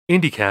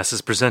IndieCast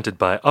is presented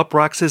by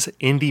Uproxx's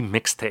Indie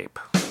Mixtape.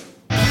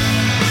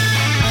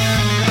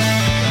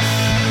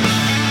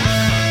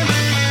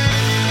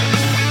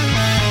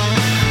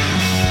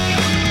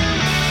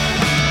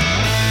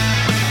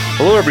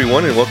 Hello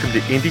everyone and welcome to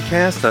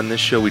IndieCast. On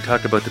this show we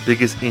talk about the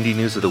biggest indie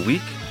news of the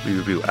week, we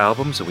review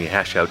albums and we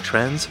hash out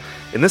trends.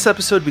 In this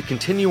episode we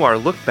continue our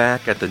look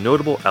back at the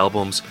notable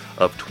albums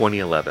of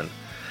 2011.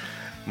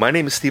 My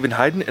name is Stephen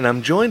Hayden, and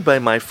I'm joined by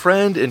my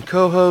friend and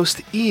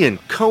co-host, Ian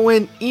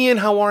Cohen. Ian,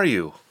 how are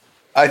you?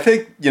 I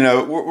think,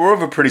 we're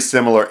of a pretty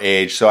similar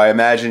age, so I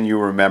imagine you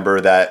remember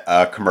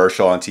that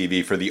commercial on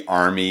TV for the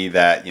Army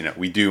that,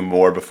 we do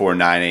more before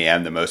 9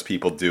 a.m. than most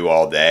people do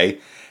all day.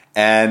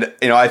 And,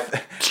 I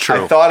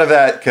thought of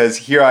that because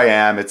here I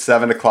am, it's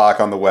 7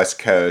 o'clock on the West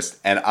Coast,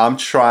 and I'm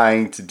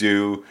trying to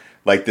do,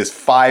 this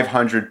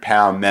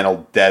 500-pound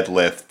mental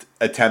deadlift,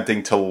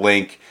 attempting to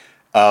link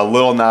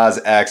Lil Nas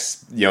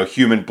X,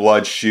 Human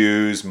Blood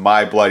Shoes,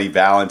 My Bloody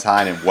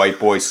Valentine, and White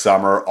Boy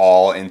Summer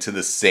all into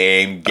the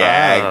same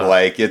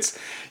gag. It's,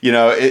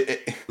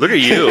 look at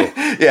you.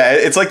 Yeah,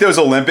 it's like those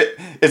Olympic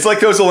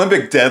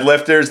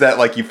deadlifters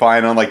that you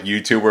find on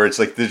YouTube where it's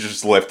they're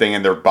just lifting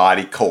and their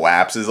body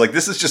collapses.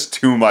 This is just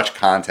too much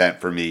content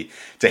for me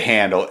to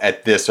handle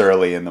at this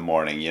early in the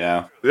morning,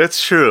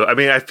 That's true. I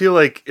mean, I feel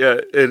like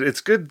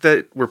it's good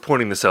that we're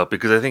pointing this out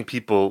because I think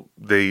people,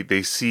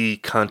 they see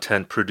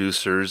content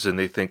producers and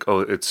they think,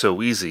 oh, it's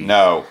so easy.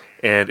 No.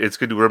 And it's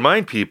good to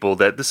remind people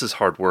that this is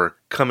hard work,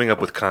 coming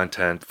up with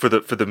content for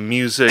the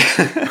music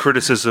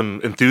criticism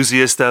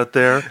enthusiast out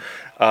there.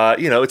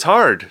 It's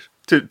hard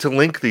to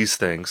link these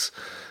things.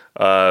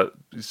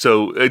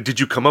 So did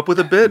you come up with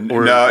a bit?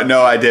 Or?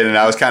 No, I didn't.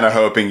 I was kind of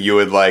hoping you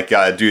would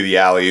do the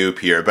alley-oop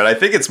here, but I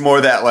think it's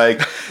more that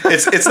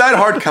it's not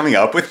hard coming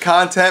up with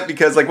content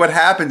because what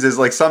happens is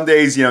some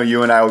days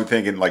you and I will be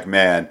thinking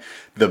man,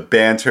 the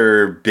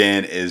banter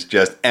bin is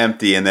just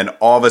empty, and then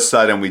all of a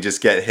sudden we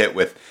just get hit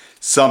with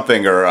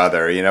something or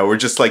other, we're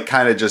just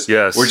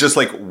yes. We're just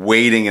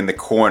waiting in the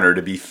corner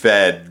to be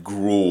fed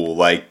gruel,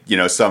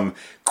 some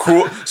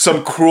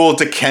cruel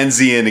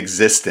Dickensian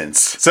existence.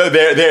 So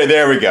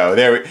there we go.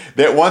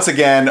 There once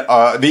again,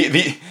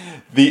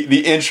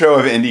 the intro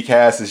of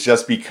IndieCast has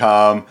just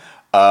become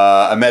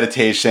a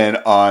meditation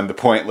on the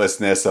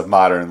pointlessness of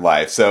modern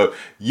life. So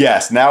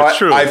yes, now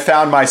I've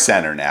found my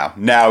center now.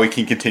 Now we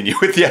can continue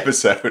with the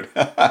episode.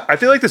 I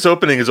feel like this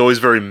opening is always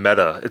very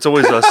meta. It's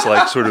always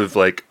us sort of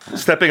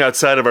stepping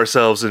outside of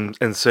ourselves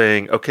and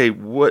saying, okay,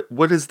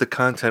 what is the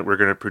content we're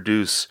going to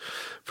produce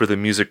for the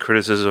music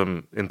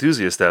criticism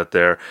enthusiast out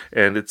there?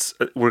 And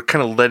we're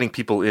kind of letting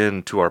people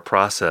into our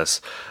process,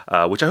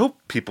 which I hope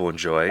people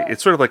enjoy.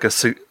 It's sort of like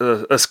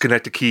a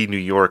Schenectady, New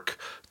York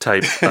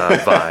type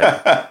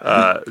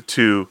vibe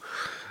to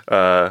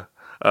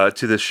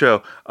this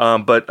show.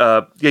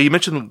 But you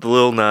mentioned the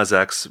Lil Nas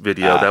X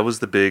video. That was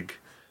the big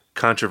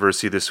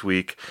controversy this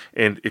week.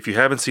 And if you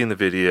haven't seen the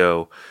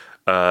video,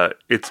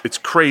 it's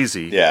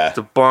crazy. Yeah. It's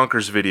a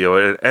bonkers video.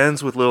 It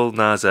ends with Lil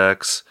Nas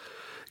X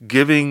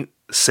giving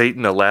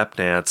Satan a lap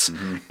dance,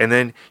 and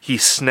then he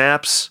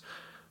snaps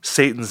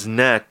Satan's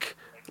neck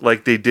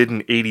like they did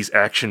in 80s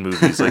action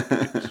movies, like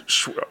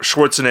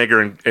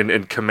Schwarzenegger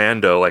and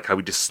Commando, how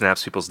he just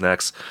snaps people's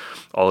necks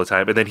all the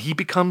time. And then he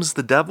becomes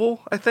the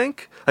devil, I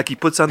think. He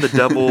puts on the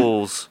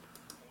devil's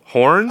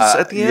horns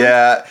at the end?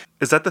 Yeah.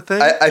 Is that the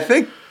thing? I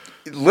think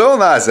Lil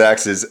Nas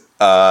X is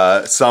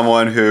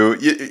someone who...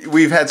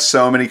 We've had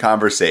so many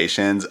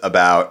conversations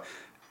about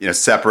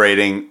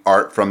separating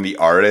art from the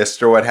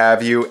artist or what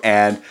have you.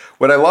 And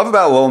what I love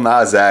about Lil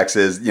Nas X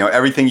is,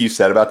 everything you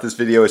said about this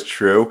video is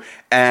true.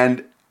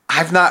 And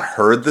I've not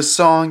heard the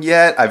song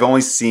yet. I've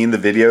only seen the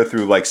video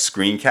through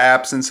screen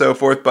caps and so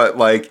forth. But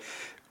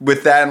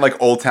with that and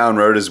Old Town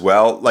Road as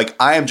well,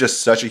 I am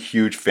just such a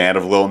huge fan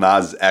of Lil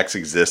Nas X's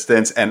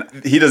existence. And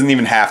he doesn't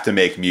even have to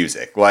make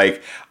music.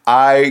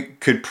 I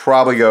could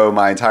probably go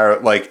my entire,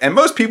 and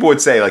most people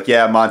would say,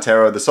 yeah,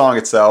 Montero, the song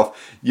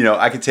itself,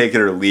 I could take it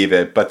or leave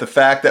it. But the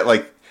fact that,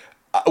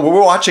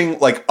 we're watching,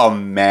 a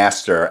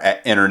master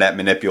at internet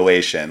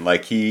manipulation.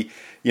 He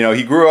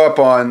grew up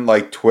on,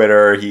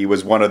 Twitter. He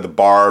was one of the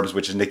Barbs,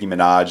 which is Nicki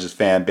Minaj's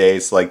fan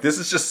base. This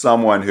is just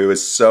someone who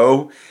is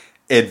so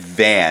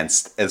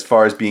advanced as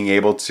far as being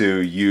able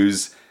to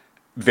use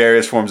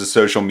various forms of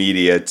social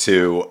media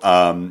to,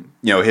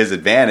 his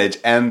advantage.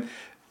 And,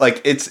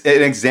 it's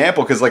an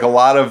example because, a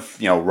lot of,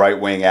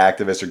 right-wing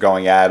activists are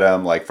going at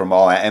him, from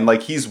all... And,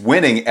 he's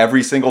winning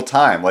every single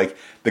time.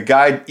 The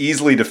guy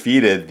easily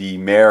defeated the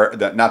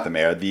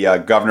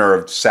governor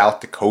of South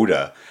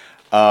Dakota.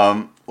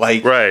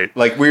 Right.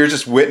 We were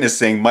just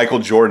witnessing Michael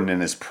Jordan in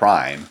his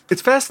prime.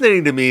 It's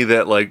fascinating to me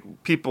that,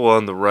 people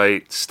on the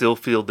right still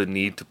feel the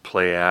need to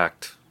play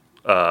act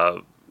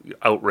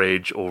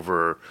outrage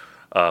over...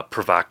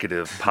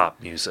 provocative pop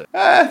music.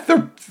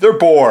 They're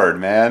bored,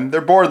 man.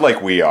 They're bored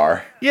like we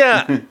are.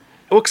 Yeah.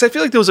 Well, because I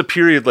feel like there was a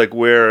period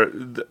where,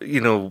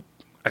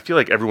 I feel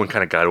like everyone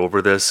kind of got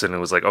over this and it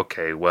was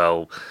okay,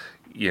 well,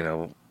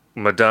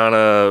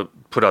 Madonna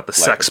put out the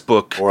Sex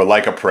Book. Or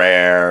Like a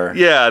Prayer.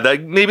 Yeah,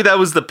 maybe that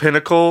was the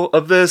pinnacle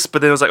of this,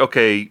 but then it was like,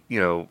 okay,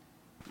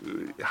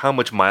 how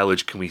much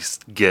mileage can we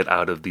get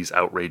out of these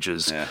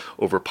outrages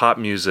over pop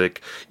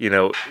music?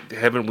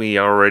 Haven't we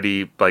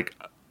already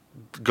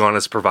gone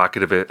as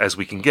provocative as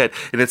we can get?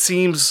 And it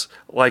seems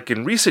like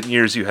in recent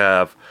years you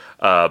have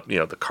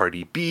the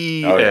Cardi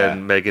B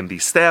and Megan Thee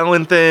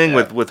Stallion thing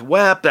with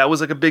WAP. That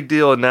was like a big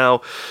deal, and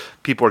now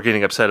people are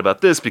getting upset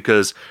about this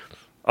because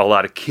a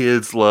lot of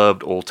kids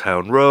loved Old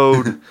Town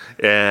Road,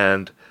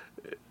 and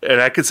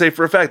I could say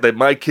for a fact that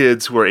my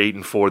kids who are 8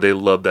 and 4, they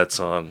love that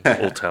song,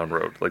 Old Town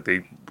Road. Like,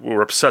 they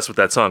were obsessed with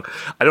that song.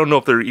 I don't know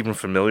if they're even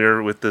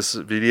familiar with this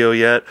video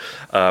yet.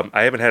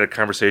 I haven't had a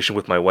conversation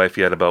with my wife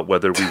yet about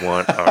whether we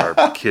want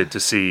our kid to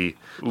see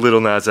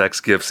Lil Nas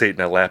X give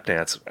Satan a lap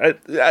dance. I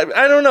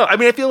don't know. I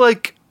mean, I feel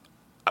like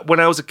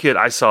when I was a kid,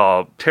 I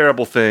saw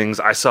terrible things.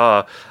 I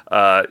saw,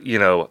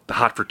 the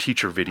Hot for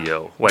Teacher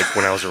video, like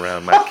when I was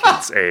around my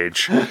kid's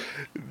age.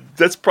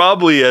 That's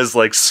probably as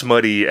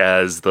smutty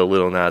as the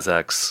Lil Nas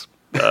X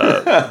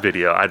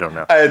video. I don't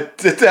know. It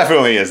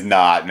definitely is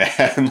not,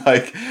 man.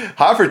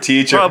 Hot for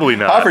Teacher. Probably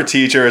not. Hot for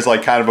Teacher is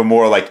kind of a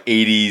more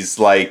 80s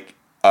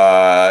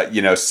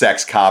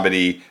sex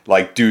comedy,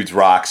 dudes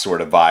rock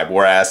sort of vibe.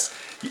 Whereas,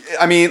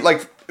 I mean,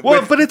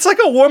 but it's like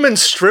a woman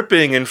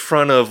stripping in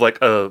front of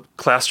a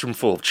classroom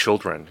full of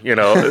children. I mean,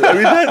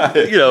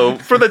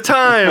 that, for the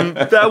time,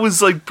 that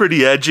was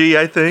pretty edgy,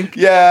 I think.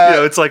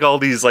 Yeah. It's all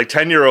these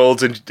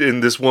 10-year-olds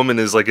and this woman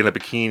is in a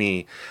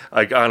bikini,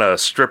 on a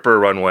stripper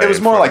runway. It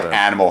was more like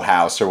Animal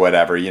House or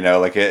whatever,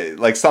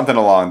 something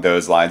along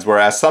those lines.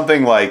 Whereas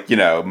something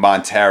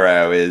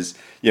Montero is,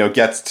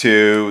 gets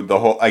to the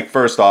whole,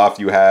 first off,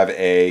 you have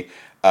a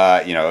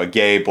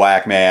gay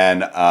black man,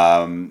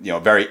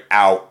 very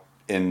out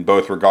in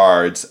both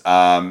regards,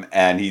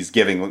 and he's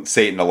giving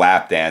Satan a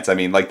lap dance. I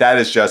mean, that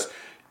is just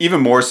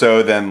even more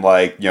so than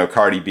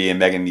Cardi B and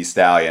Megan Thee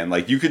Stallion.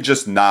 You could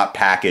just not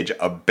package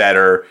a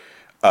better,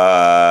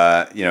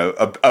 a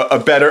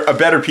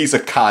better piece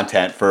of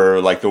content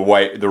for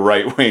the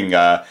right wing,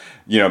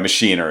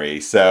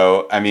 machinery.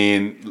 So I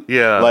mean,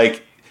 yeah,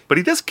 but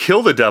he does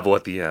kill the devil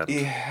at the end.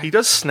 Yeah. He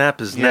does snap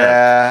his neck.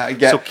 Yeah, I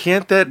get. So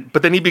can't that?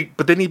 But then he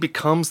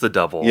becomes the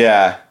devil.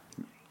 Yeah.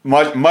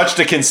 Much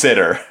to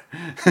consider.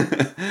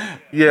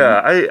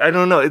 Yeah, I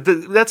don't know.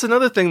 That's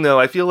another thing, though.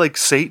 I feel like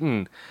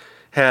Satan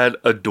had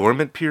a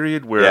dormant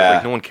period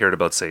where no one cared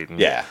about Satan.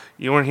 Yeah,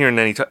 you weren't hearing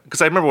any.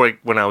 Because I remember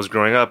when I was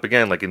growing up,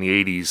 again, in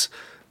the '80s,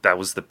 that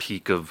was the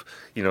peak of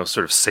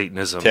sort of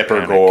Satanism.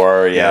 Tipper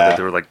Gore. Yeah, that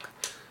they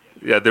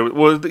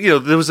were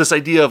there was this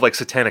idea of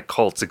satanic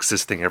cults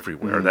existing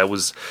everywhere. That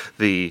was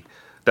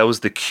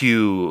the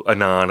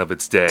QAnon of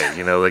its day,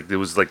 there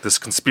was this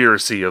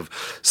conspiracy of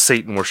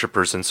Satan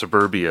worshipers in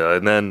suburbia,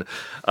 and then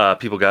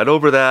people got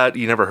over that.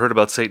 You never heard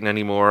about Satan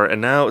anymore, and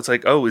now it's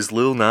is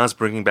Lil Nas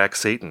bringing back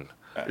Satan?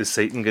 Is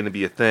Satan going to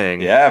be a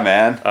thing? Yeah,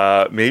 man.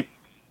 Maybe,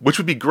 which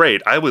would be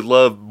great. I would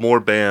love more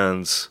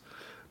bands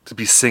to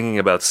be singing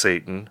about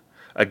Satan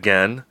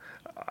again.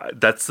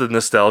 That's the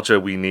nostalgia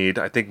we need.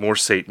 I think more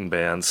Satan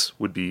bands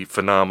would be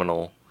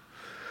phenomenal.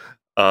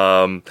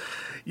 Since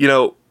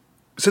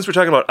we're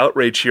talking about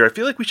outrage here, I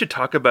feel like we should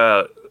talk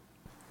about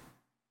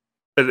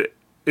an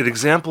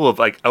example of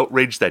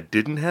outrage that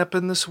didn't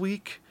happen this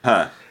week.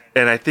 Huh.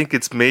 And I think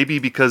it's maybe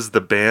because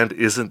the band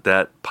isn't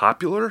that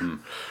popular.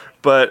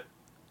 But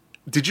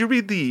did you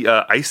read the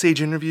Ice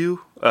Age interview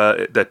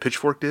that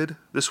Pitchfork did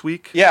this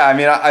week? Yeah, I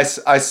mean, I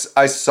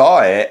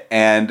saw it,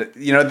 and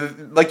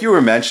like you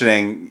were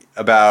mentioning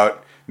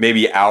about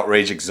maybe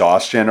outrage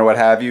exhaustion or what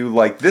have you.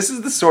 This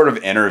is the sort of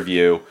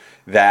interview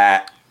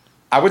that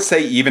I would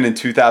say even in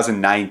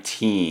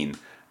 2019,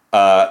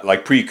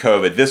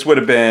 pre-COVID, this would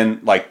have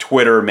been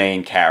Twitter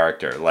main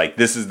character.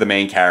 This is the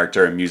main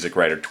character in Music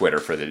Writer Twitter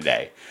for the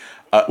day.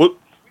 Well,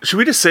 should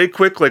we just say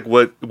quick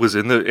what was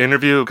in the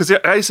interview? Because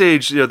Ice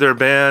Age, they're a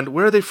band.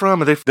 Where are they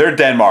from? They're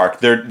Denmark.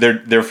 They're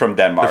from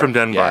Denmark. They're from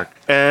Denmark.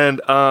 Yeah.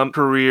 And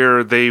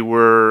career, they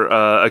were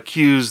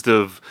accused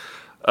of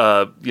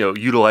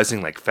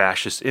utilizing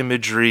fascist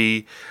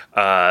imagery.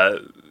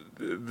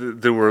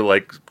 There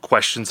were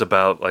questions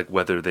about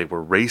whether they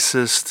were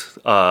racist,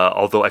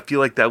 although I feel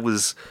like that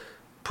was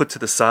put to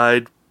the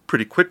side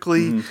pretty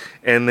quickly,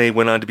 and they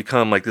went on to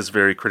become this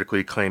very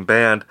critically acclaimed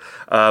band.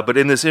 But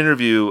in this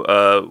interview,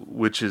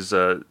 which is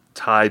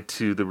tied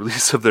to the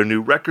release of their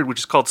new record, which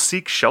is called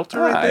Seek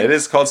Shelter. It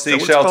is called Seek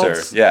Shelter.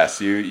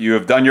 Yes, you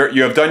have done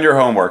your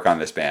homework on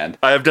this band.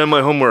 I have done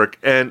my homework,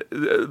 and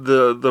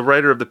the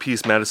writer of the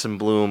piece, Madison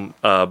Bloom,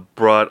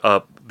 brought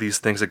up these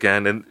things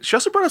again, and she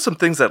also brought up some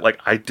things that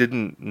I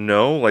didn't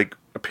know.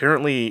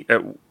 Apparently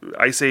at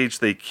Ice Age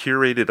they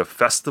curated a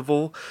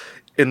festival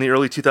in the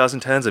early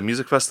 2010s, a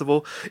music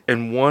festival,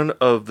 and one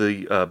of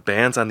the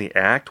bands on the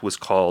act was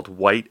called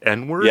White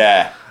N-Word.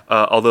 Yeah.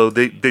 Although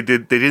they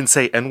didn't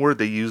say N-word,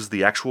 they used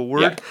the actual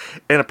word. Yeah.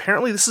 And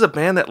apparently this is a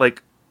band that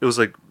it was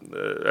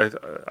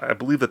I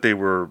believe that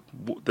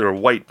they're a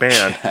white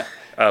band,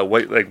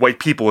 white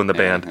people in the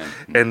band,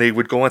 and they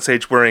would go on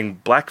stage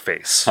wearing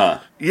blackface. Huh.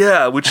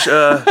 Yeah, which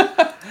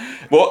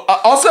Well,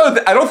 also,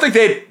 I don't think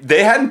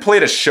they hadn't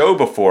played a show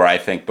before. I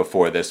think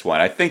before this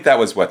one, I think that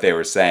was what they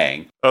were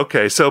saying.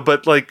 okay. So,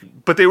 but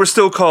they were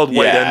still called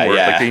white N-word.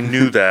 Yeah. Like they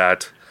knew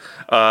that.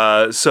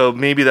 So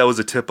maybe that was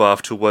a tip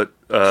off to what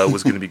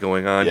was going to be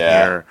going on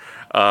here.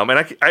 And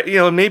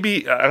I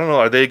maybe I don't know.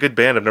 Are they a good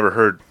band? I've never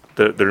heard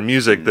their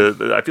music.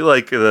 I feel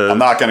like I'm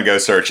not going to go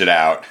search it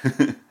out.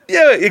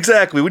 yeah,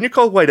 exactly. When you're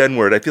called white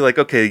N-word, I feel like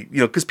okay,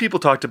 because people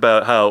talked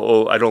about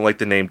how I don't like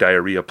the name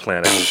Diarrhea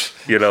Planet.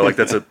 Like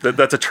that's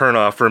a turn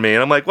off for me.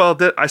 And I'm like, well,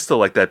 I still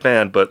like that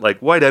band, but like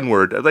white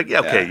N-word, like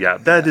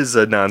that is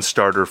a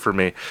non-starter for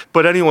me.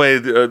 But anyway,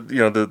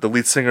 the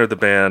lead singer of the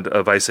band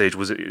of Ice Age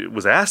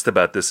was asked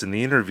about this in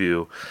the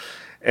interview,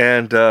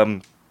 and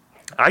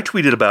I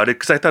tweeted about it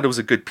because I thought it was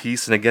a good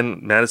piece. And again,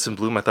 Madison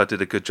Bloom I thought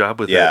did a good job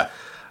with it.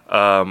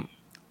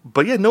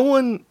 But yeah, no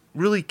one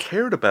really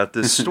cared about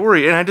this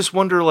story, and I just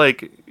wonder,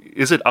 like,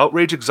 is it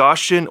outrage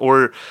exhaustion,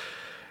 or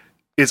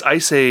is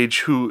Ice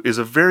Age, who is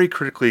a very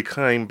critically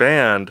acclaimed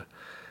band,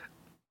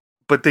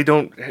 but they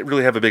don't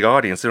really have a big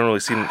audience. They don't really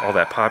seem all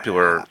that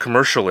popular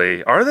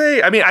commercially. Are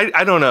they? I mean,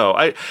 I don't know.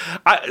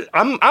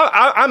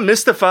 I'm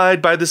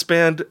mystified by this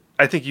band.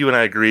 I think you and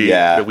I agree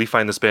that we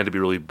find this band to be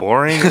really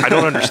boring. I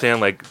don't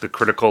understand like the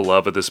critical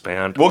love of this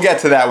band. We'll get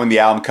to that when the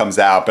album comes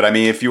out. But I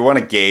mean, if you want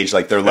to gauge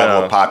like their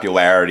level of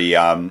popularity,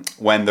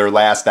 when their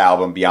last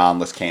album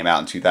Beyondless came out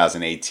in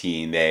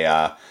 2018,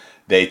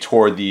 they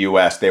toured the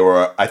U.S. They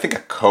were, I think, a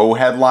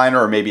co-headliner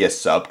or maybe a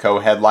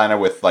sub-co-headliner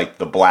with like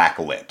the Black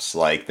Lips.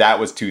 Like that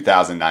was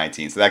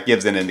 2019, so that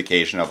gives an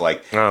indication of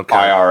like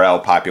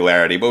IRL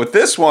popularity. But with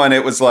this one,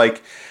 it was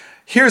like,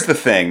 here's the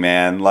thing,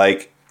 man.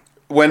 Like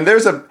when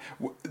there's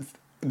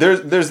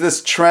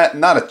this trend,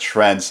 not a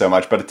trend so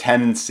much, but a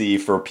tendency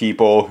for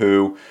people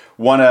who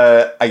want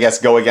to, I guess,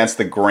 go against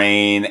the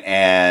grain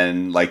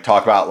and like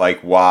talk about like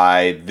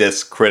why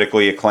this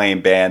critically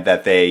acclaimed band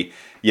that they,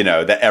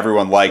 that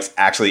everyone likes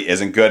actually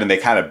isn't good, and they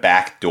kind of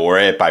backdoor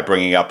it by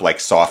bringing up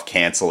like soft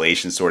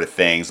cancellation sort of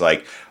things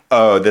like,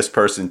 oh, this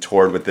person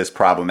toured with this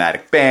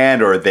problematic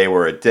band, or they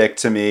were a dick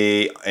to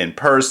me in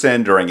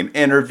person during an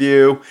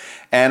interview.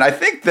 And I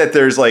think that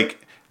there's like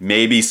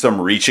maybe some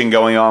reaching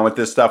going on with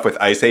this stuff with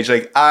Ice Age.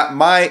 Like,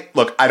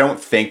 I don't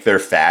think they're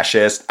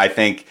fascist. I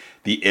think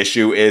the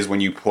issue is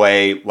when you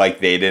play like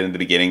they did in the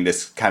beginning,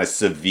 this kind of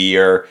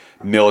severe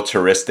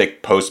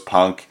militaristic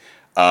post-punk,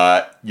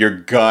 you're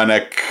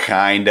gonna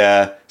kind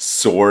of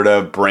sort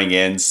of bring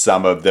in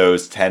some of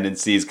those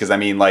tendencies. Because I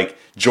mean, like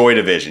Joy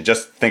Division,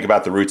 just think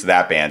about the roots of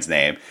that band's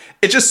name.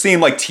 It just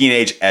seemed like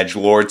teenage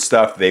edgelord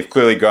stuff they've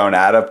clearly grown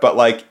out of. But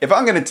like, if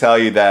I'm gonna tell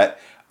you that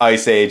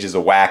Ice Age is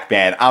a whack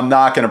band, I'm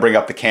not going to bring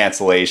up the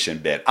cancellation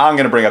bit. I'm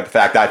going to bring up the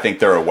fact that I think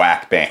they're a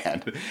whack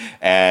band.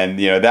 And,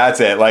 that's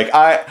it. Like,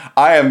 I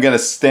am going to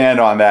stand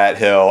on that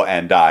hill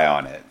and die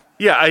on it.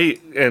 Yeah, I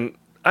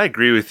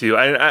agree with you.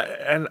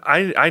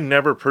 I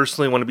never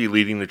personally want to be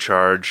leading the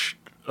charge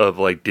of,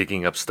 like,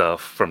 digging up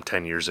stuff from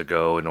 10 years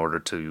ago in order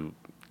to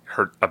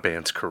hurt a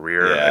band's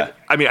career. Yeah.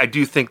 I mean, I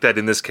do think that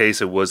in this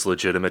case it was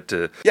legitimate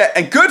to. Yeah,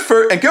 and good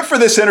for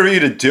this interview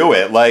to do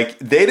it. Like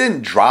they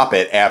didn't drop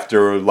it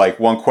after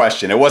like one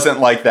question. It wasn't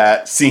like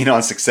that scene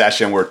on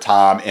Succession where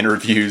Tom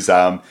interviews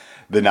the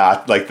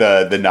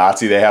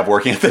Nazi they have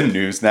working at the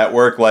news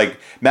network. Like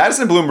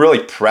Madison Bloom really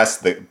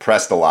pressed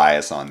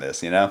Elias on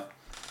this,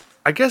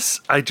 I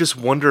guess I just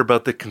wonder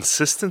about the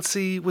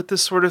consistency with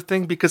this sort of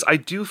thing, because I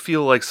do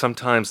feel like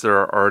sometimes there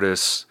are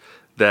artists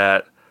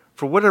that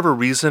for whatever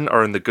reason,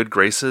 are in the good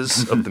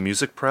graces of the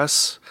music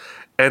press,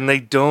 and they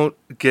don't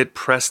get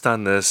pressed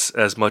on this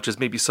as much as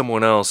maybe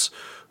someone else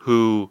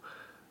who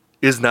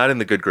is not in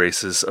the good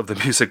graces of the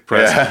music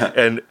press. Yeah.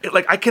 And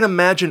like, I can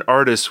imagine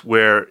artists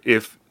where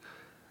if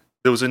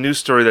there was a news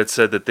story that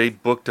said that they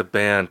booked a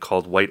band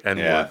called White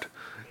N-word,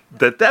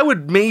 that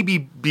would maybe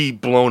be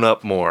blown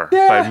up more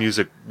by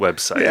music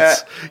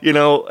websites.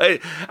 Yeah.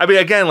 I mean,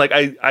 again, like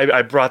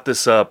I brought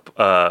this up,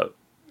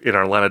 in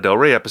our Lana Del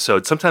Rey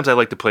episode. Sometimes I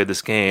like to play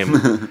this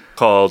game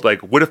called like,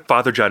 what if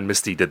Father John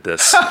Misty did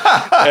this?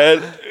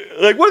 And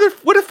like,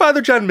 what if Father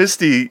John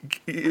Misty,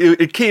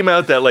 it came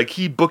out that like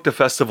he booked a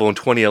festival in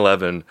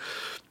 2011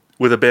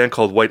 with a band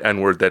called White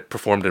N-word that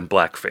performed in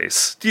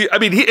blackface.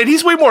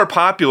 He's way more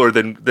popular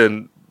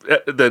than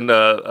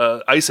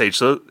Ice Age,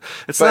 so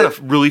it's not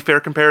a really fair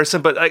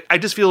comparison. But I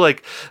just feel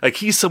like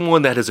he's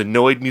someone that has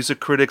annoyed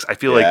music critics. I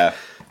feel like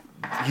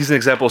he's an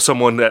example of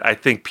someone that I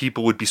think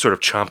people would be sort of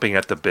chomping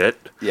at the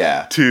bit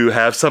to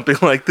have something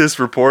like this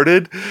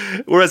reported.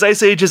 Whereas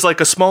Ice Age is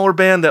like a smaller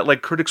band that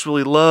like critics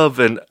really love.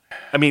 And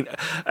I mean,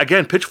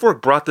 again,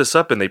 Pitchfork brought this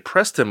up and they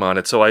pressed him on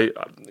it. So I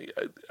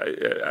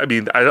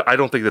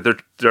don't think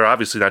that they're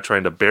obviously not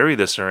trying to bury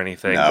this or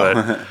anything,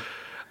 but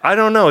I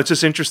don't know. It's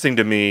just interesting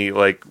to me.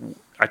 Like,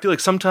 I feel like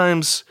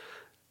sometimes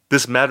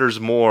this matters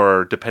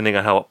more depending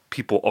on how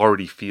people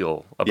already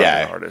feel about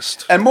an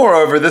artist. And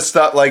moreover, this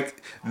stuff,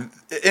 like,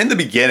 in the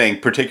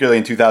beginning, particularly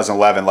in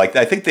 2011, like,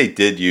 I think they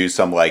did use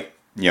some, like,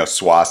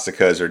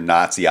 swastikas or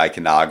Nazi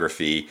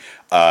iconography,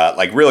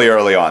 like really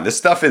early on. This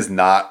stuff is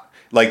not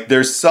like,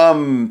 there's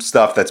some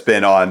stuff that's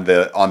been on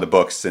the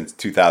books since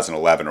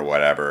 2011 or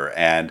whatever.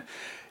 And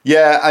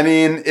yeah, I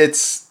mean,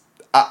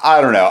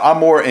 I don't know. I'm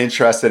more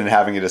interested in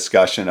having a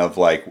discussion of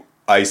like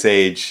Ice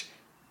Age,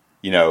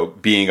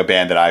 being a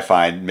band that I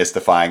find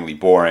mystifyingly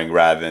boring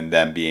rather than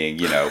them being,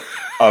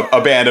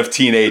 a band of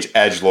teenage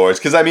edgelords.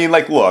 Because I mean,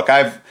 like, look,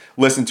 I've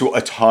listened to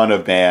a ton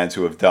of bands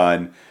who have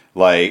done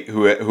like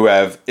who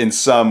have in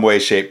some way,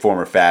 shape, form,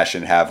 or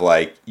fashion have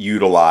like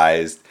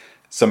utilized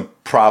some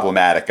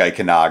problematic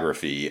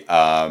iconography,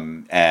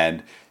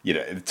 and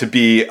to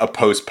be a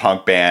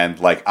post-punk band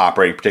like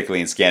operating particularly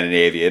in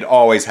Scandinavia, it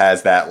always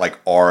has that like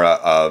aura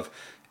of,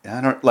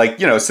 I don't like,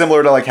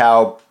 similar to like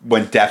how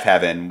when Deaf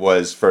Heaven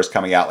was first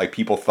coming out, like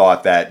people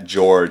thought that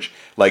George,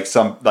 like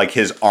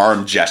his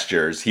arm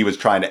gestures, he was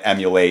trying to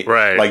emulate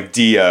like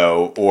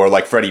Dio or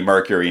like Freddie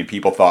Mercury, and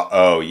people thought,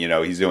 oh,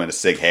 he's doing a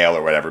Sig Heil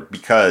or whatever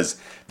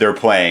because they're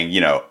playing,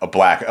 a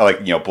black,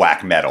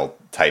 black metal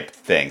type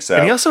thing. So,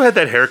 and he also had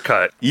that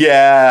haircut.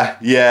 Yeah,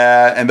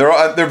 and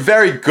they're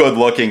very good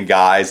looking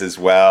guys as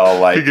well.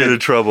 Like, you get in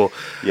trouble.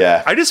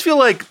 Yeah, I feel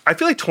like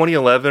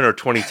 2011 or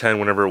 2010,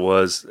 whenever it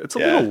was, it's a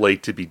little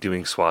late to be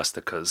doing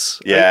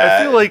swastikas. Yeah,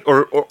 I feel like,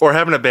 or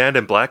having a band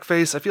in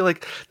blackface. I feel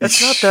like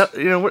that's not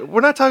that.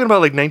 We're not talking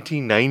about like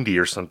 1990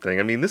 or something.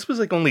 I mean, this was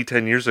like only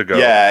 10 years ago.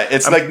 Yeah,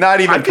 it's like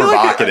not even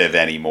provocative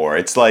anymore.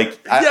 It's like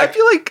I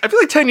feel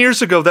like 10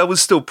 years ago that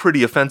was still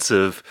pretty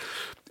offensive.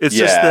 It's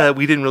just that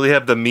we didn't really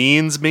have the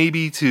means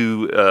maybe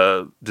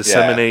to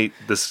disseminate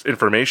this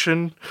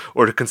information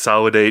or to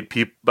consolidate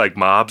like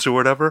mobs or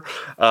whatever.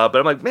 But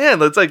I'm like,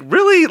 man, it's like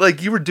really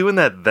like you were doing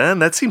that then?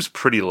 That seems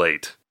pretty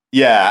late.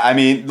 Yeah, I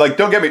mean, like,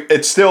 don't get me,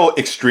 it's still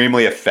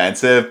extremely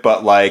offensive,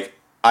 but like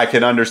I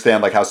can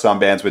understand like how some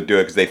bands would do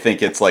it because they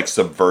think it's like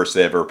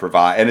subversive or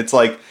provide, and it's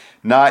like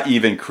not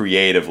even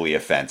creatively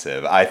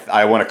offensive.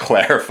 I want to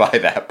clarify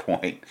that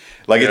point.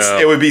 Like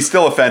it would be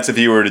still offensive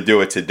if you were to do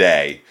it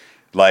today.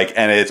 Like,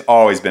 and it's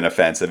always been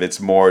offensive.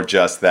 It's more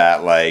just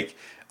that, like,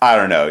 I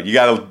don't know.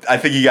 I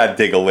think you gotta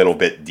dig a little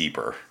bit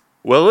deeper.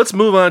 Well, let's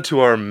move on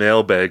to our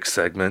mailbag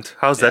segment.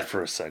 How's that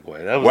for a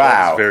segue? That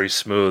was very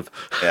smooth.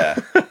 Yeah.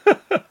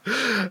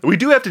 We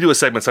do have to do a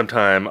segment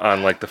sometime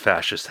on, like, the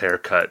fascist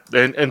haircut.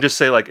 And just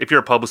say, like, if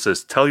you're a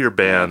publicist, tell your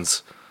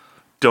bands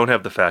don't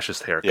have the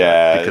fascist haircut.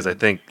 Yeah. Because I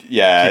think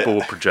people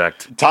will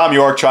project. Tom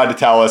York tried to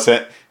tell us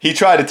it. He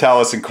tried to tell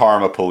us in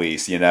Karma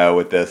Police,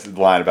 with this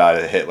line about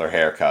a Hitler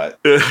haircut.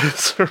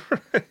 That's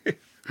right.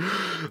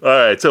 All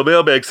right, so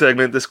mailbag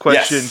segment. This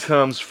question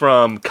comes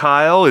from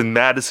Kyle in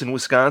Madison,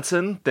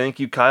 Wisconsin. Thank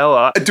you,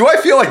 Kyle. Do I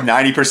feel like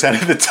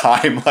 90% of the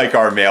time, like,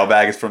 our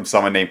mailbag is from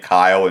someone named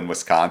Kyle in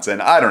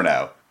Wisconsin? I don't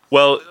know.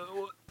 Well,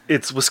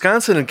 it's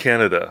Wisconsin and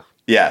Canada.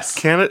 Yes.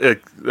 Canada,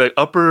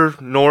 upper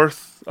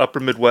north, upper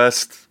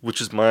Midwest,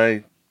 which is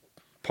my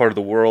part of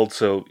the world.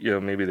 So,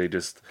 maybe they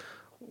just,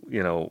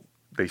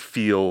 they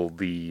feel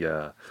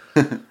the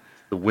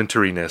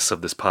winteriness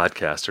of this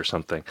podcast or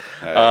something.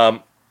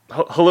 Right.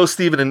 Hello,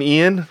 Stephen and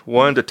Ian.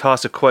 Wanted to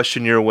toss a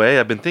question your way.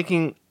 I've been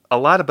thinking a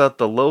lot about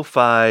the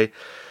lo-fi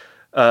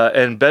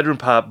and bedroom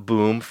pop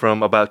boom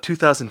from about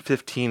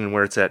 2015 and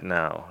where it's at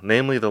now.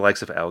 Namely, the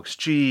likes of Alex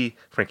G,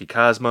 Frankie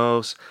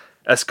Cosmos,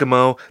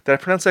 Eskimo. Did I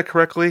pronounce that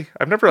correctly?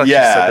 I've never actually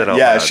said that out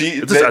loud.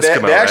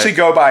 Eskimo, they actually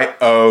go by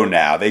O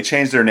now. They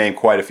changed their name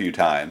quite a few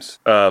times.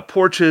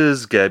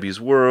 Porches, Gabby's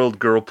World,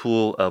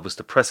 Girlpool, Elvis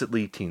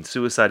Depressedly, Teen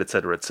Suicide,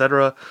 etc.,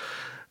 etc.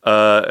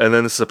 And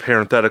then this is a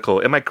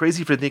parenthetical. Am I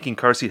crazy for thinking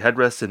Car Seat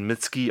Headrest and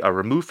Mitski are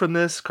removed from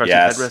this? Car Seat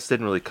Headrest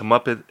didn't really come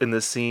up in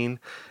this scene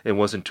and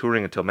wasn't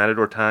touring until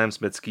Matador times.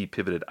 Mitski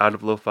pivoted out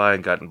of lo-fi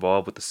and got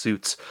involved with the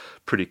Suits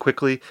pretty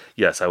quickly.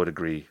 Yes, I would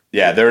agree.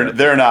 Yeah,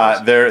 they're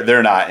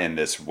not in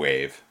this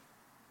wave.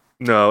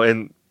 No,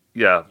 and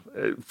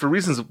for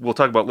reasons we'll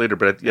talk about later,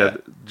 but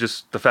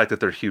just the fact that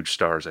they're huge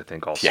stars, I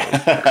think, also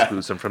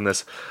excludes them from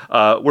this.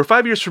 We're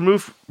 5 years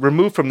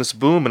removed from this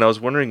boom, and I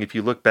was wondering if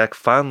you look back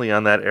fondly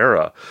on that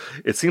era.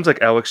 It seems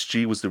like Alex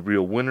G was the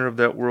real winner of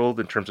that world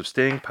in terms of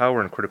staying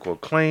power and critical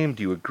acclaim.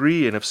 Do you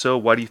agree? And if so,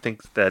 why do you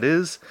think that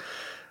is?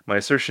 My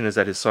assertion is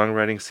that his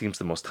songwriting seems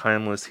the most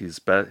timeless.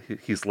 He's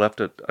left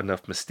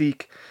enough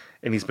mystique,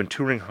 and he's been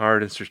touring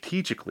hard and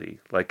strategically.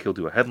 Like he'll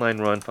do a headline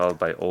run followed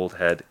by old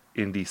head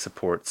indie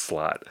support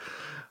slot.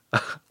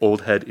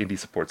 Old head indie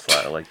support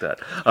slot. I like that.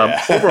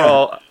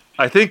 Overall,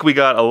 I think we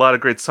got a lot of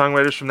great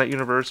songwriters from that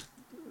universe,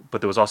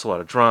 but there was also a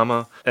lot of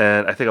drama,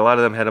 and I think a lot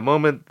of them had a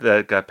moment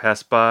that got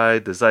passed by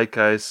the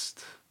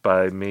zeitgeist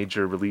by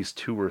major release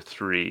 2 or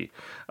 3.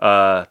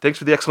 Thanks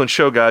for the excellent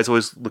show, guys.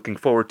 Always looking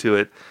forward to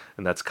it.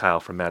 And that's Kyle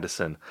from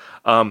Madison.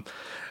 I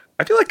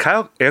feel like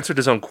Kyle answered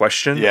his own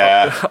question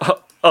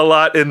a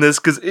lot in this,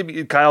 because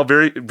Kyle,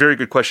 very, very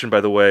good question,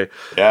 by the way.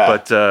 Yeah.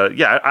 But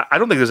I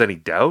don't think there's any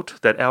doubt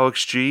that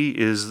Alex G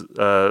is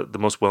the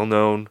most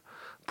well-known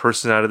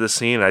person out of this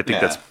scene. I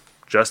think that's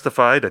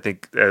justified. I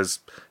think, as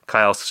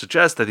Kyle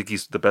suggests, I think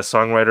he's the best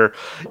songwriter.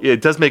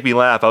 It does make me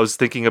laugh. I was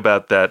thinking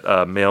about that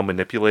Male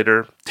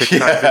Manipulator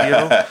TikTok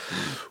video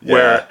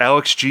where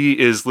Alex G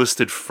is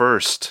listed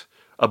first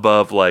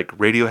above like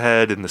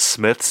Radiohead and the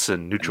Smiths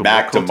and Neutral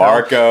Mac Milk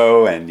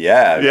DeMarco and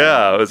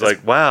I was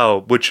like,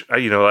 wow, which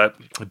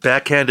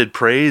backhanded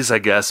praise, I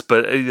guess,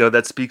 but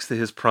that speaks to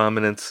his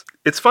prominence.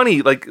 It's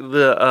funny, like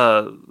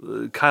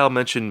the Kyle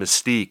mentioned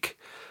Mystique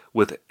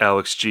with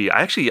Alex G.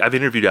 I've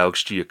interviewed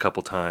Alex G a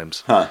couple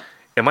times,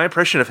 and my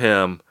impression of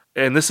him,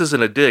 and this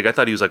isn't a dig, I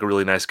thought he was like a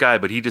really nice guy,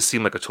 but he just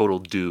seemed like a total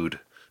dude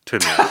to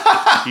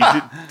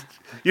me.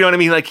 You know what I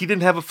mean? Like, he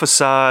didn't have a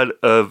facade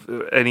of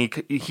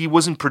he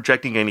wasn't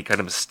projecting any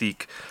kind of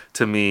mystique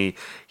to me.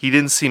 He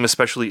didn't seem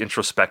especially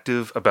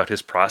introspective about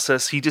his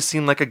process. He just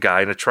seemed like a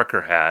guy in a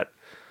trucker hat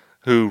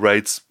who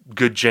writes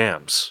good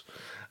jams.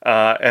 So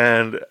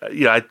I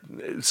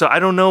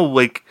don't know,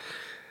 like,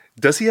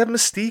 does he have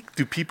mystique?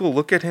 Do people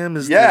look at him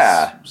as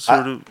this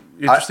sort of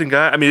interesting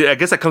guy? I mean, I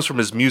guess that comes from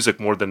his music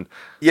more than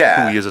who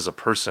he is as a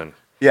person.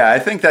 Yeah, I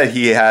think that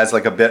he has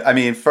like a bit, I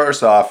mean,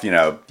 first off, he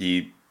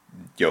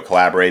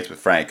collaborates with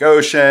Frank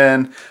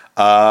Ocean.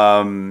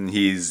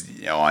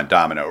 He's on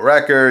Domino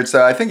Records,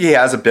 so I think he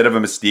has a bit of a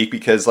mystique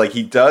because like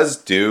he does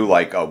do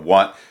like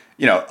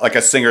like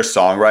a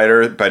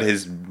singer-songwriter, but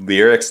his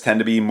lyrics tend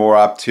to be more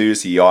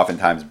obtuse. He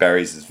oftentimes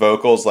buries his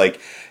vocals. Like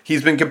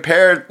he's been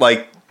compared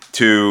like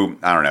to,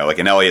 I don't know, like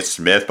an Elliott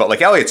Smith, but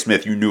like Elliott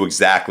Smith, you knew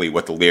exactly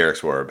what the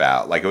lyrics were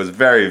about. Like it was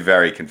very,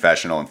 very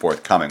confessional and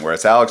forthcoming.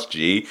 Whereas Alex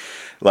G,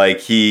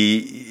 like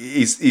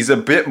he's a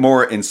bit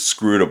more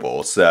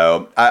inscrutable.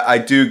 So I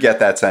do get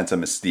that sense of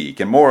mystique.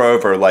 And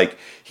moreover, like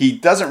he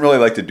doesn't really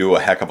like to do a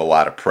heck of a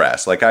lot of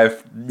press. Like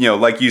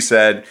like you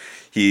said,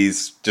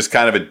 he's just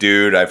kind of a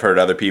dude. I've heard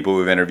other people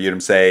who've interviewed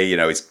him say,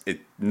 he's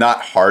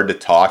not hard to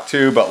talk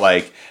to, but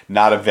like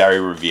not a very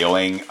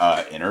revealing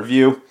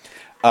interview.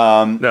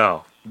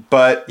 No.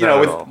 But,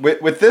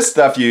 with this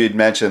stuff you had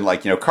mentioned,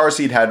 like, Car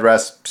Seat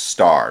Headrest,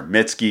 star,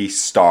 Mitski,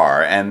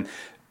 star, and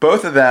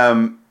both of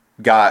them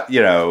got,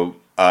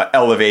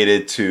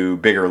 elevated to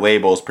bigger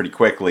labels pretty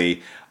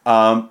quickly.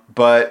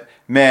 But,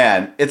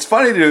 man, it's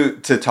funny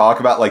to talk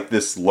about, like,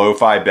 this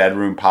lo-fi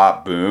bedroom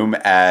pop boom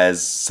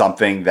as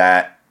something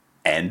that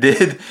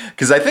ended,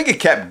 because I think it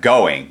kept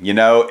going,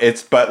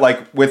 but,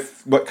 like,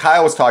 with what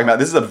Kyle was talking about,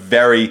 this is a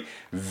very,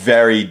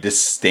 very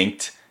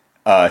distinct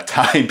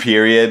time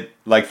period.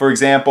 Like, for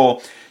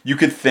example, you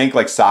could think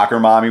like Soccer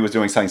Mommy was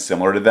doing something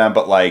similar to them,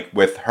 but like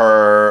with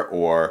her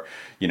or,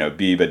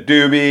 Biba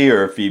Doobie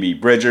or Phoebe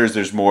Bridgers,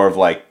 there's more of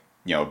like,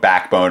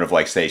 backbone of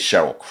like, say,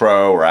 Sheryl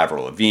Crow or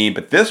Avril Lavigne.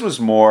 But this was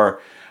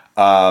more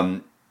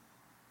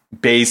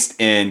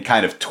based in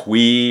kind of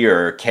Twee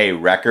or K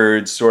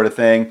Records sort of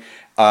thing.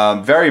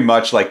 Very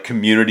much like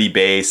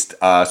community-based,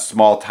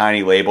 small,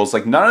 tiny labels.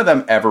 Like none of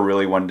them ever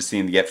really wanted to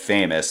seem to get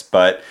famous,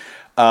 but...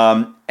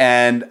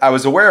 and I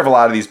was aware of a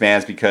lot of these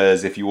bands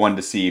because if you wanted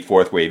to see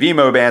fourth wave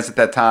emo bands at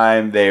that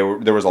time, there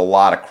was a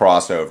lot of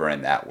crossover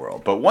in that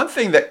world. But one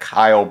thing that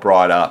Kyle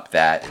brought up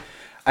that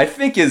I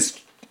think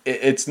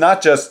it's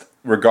not just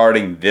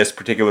regarding this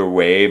particular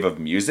wave of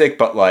music,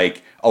 but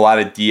like a lot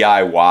of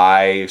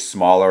DIY,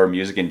 smaller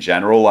music in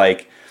general,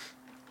 like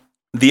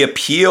the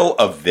appeal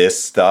of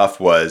this stuff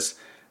was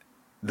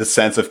the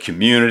sense of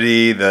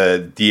community,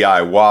 the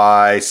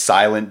DIY,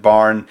 Silent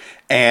Barn,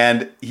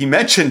 and he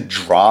mentioned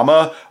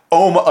drama.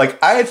 Oh my,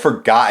 like I had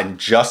forgotten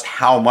just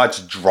how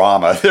much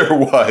drama there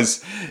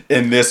was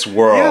in this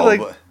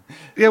world.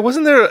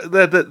 Wasn't there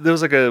there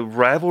was like a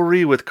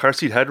rivalry with Car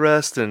Seat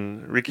Headrest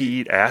and Ricky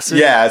Eat Acid?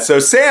 Yeah, so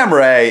Sam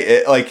Ray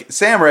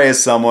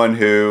is someone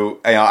who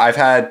I've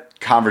had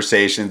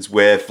conversations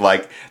with.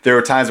 Like there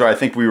were times where I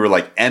think we were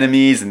like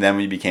enemies, and then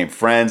we became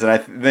friends, and I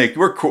think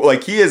we're cool.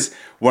 Like he is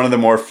one of the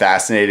more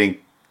fascinating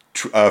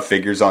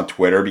figures on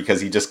Twitter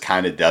because he just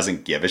kind of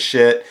doesn't give a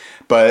shit.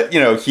 But,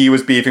 he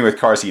was beefing with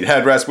Car Seat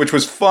Headrest, which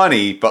was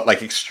funny, but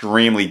like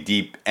extremely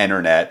deep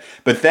internet.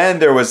 But then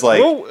there was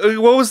like...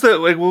 What was the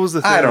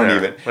thing I don't there?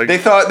 even... Like,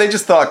 they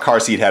just thought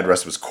Car Seat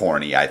Headrest was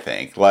corny, I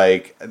think.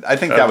 Like, I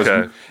think that was...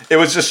 It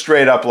was just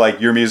straight up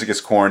like, your music is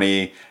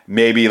corny,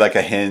 maybe like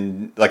a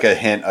hint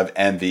of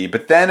envy.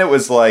 But then it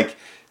was like,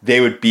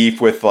 they would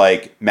beef with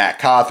like Matt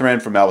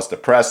Cawthron from Elvis to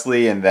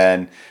Presley, and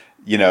then...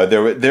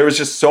 there was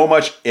just so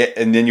much,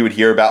 and then you would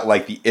hear about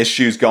like the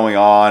issues going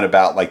on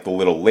about like the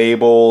little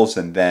labels,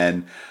 and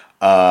then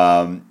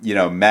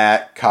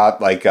Matt caught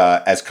like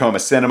as Coma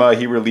Cinema,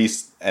 he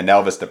released an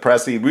Elvis to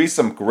Presley, released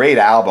some great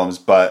albums,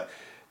 but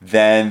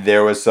then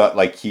there was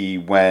like he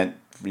went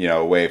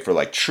away for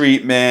like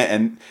treatment,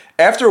 and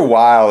after a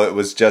while it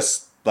was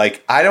just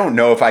like, I don't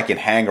know if I can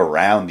hang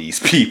around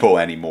these people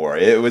anymore.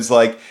 It was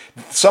like,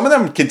 some of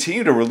them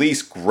continue to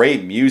release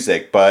great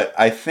music, but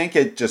I think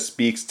it just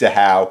speaks to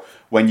how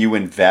when you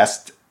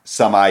invest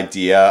some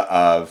idea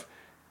of,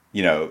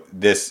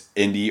 this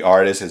indie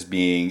artist as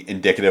being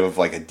indicative of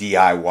like a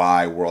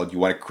DIY world you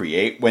want to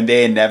create, when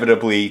they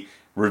inevitably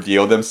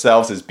reveal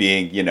themselves as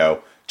being,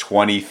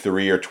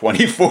 23 or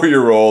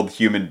 24-year-old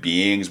human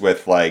beings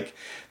with like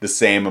the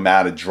same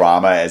amount of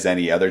drama as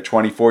any other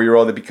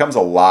 24-year-old, it becomes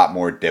a lot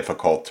more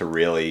difficult to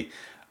really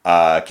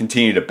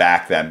continue to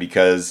back them,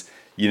 because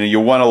you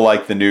want to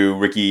like the new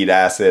Ricky Eat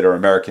Acid or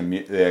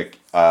American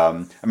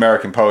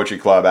Poetry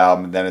Club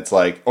album, and then it's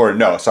like,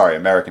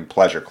 American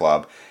Pleasure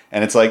Club,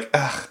 and it's like,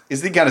 ugh,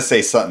 is he gonna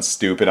say something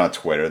stupid on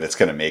Twitter that's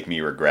gonna make me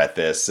regret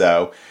this?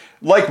 So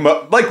like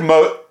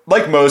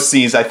most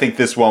scenes, I think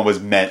this one was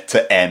meant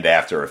to end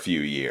after a few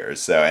years.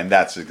 So, and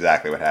that's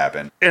exactly what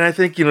happened. And I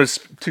think,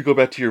 to go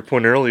back to your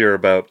point earlier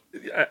about,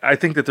 I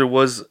think that there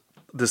was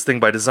this thing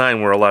by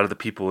design where a lot of the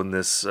people in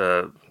this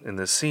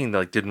scene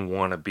like didn't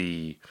want to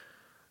be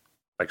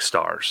like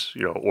stars,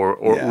 or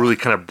really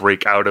kind of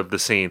break out of the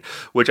scene,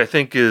 which I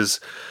think is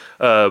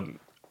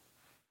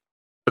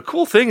a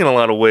cool thing in a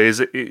lot of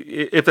ways,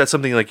 if that's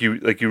something like you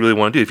really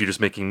want to do, if you're just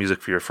making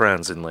music for your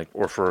friends and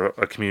or for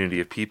a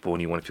community of people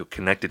and you want to feel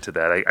connected to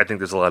that. I think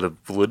there's a lot of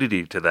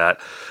validity to that,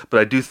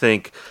 but I do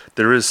think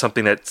there is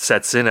something that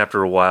sets in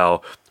after a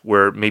while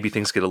where maybe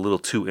things get a little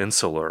too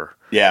insular.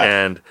 Yeah.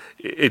 And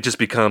it just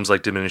becomes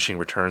like diminishing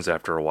returns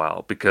after a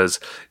while, because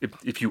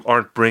if you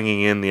aren't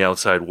bringing in the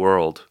outside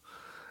world,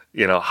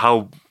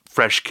 how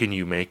fresh can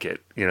you make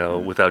it,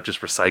 without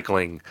just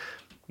recycling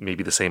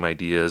maybe the same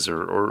ideas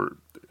or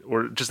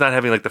just not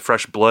having like the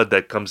fresh blood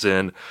that comes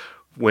in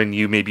when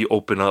you maybe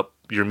open up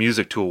your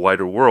music to a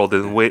wider world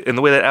in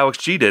the way that Alex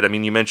G did. I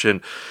mean, you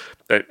mentioned,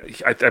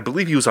 I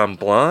believe he was on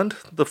Blonde,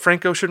 the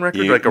Frank Ocean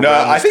record.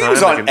 I think he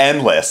was on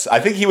Endless. I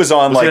think he was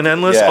on he on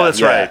Endless? Yeah,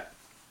 that's right.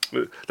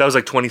 That was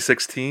like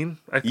 2016,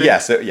 I think.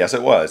 Yes,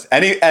 it was.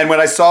 And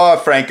when I saw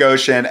Frank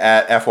Ocean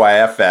at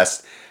FYF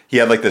Fest, he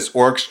had like this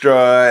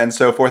orchestra and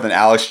so forth, and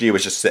Alex G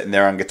was just sitting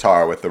there on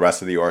guitar with the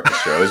rest of the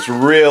orchestra. It was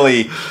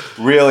really,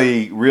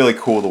 really, really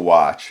cool to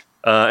watch.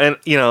 And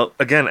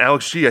again,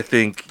 Alex G, I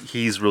think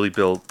he's really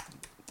built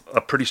a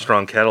pretty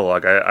strong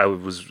catalog. I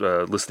was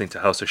listening to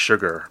House of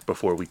Sugar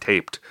before we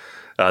taped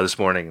this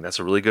morning. That's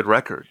a really good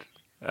record.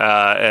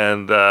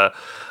 And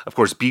of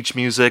course, Beach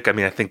Music. I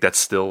mean, I think that's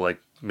still like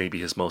maybe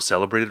his most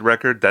celebrated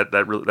record. That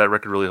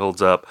record really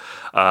holds up.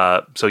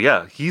 So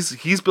yeah,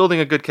 he's building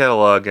a good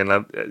catalog,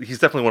 and he's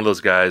definitely one of those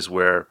guys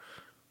where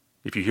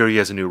if you hear he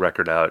has a new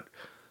record out,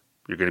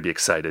 you're going to be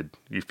excited.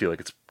 You feel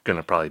like it's going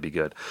to probably be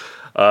good.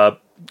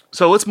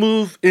 So let's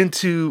move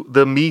into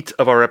the meat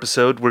of our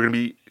episode. We're going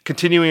to be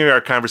continuing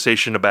our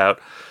conversation about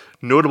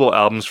notable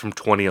albums from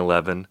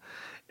 2011,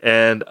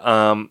 and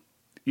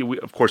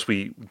of course,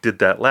 we did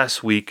that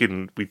last week,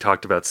 and we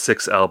talked about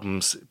 6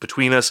 albums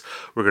between us.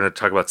 We're going to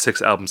talk about 6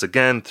 albums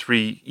again,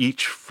 3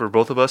 each for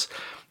both of us.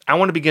 I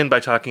want to begin by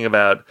talking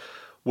about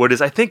what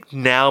is, I think,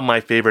 now my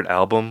favorite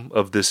album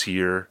of this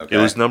year. Okay. It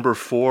was number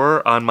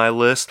 4 on my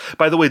list.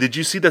 By the way, did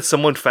you see that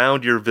someone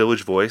found your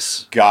Village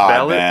Voice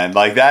ballot? Man,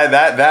 like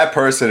that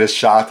person is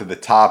shot to the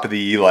top of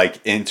the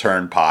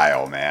intern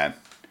pile, man.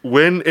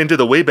 Went into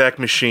the Wayback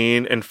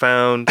Machine and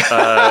found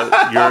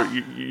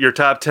your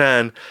top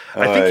 10.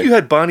 I think you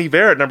had Bon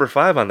Iver at number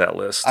 5 on that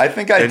list. I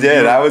think I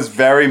did. I was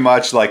very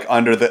much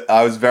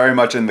I was very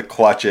much in the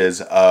clutches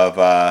of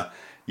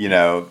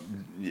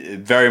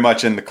very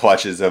much in the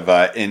clutches of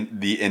in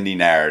the indie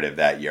narrative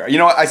that year.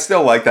 I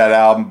still like that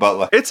album,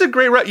 but it's a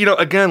great record.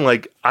 Again,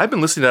 I've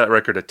been listening to that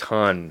record a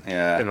ton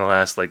in the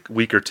last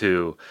week or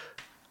two.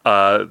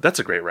 That's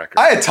a great record.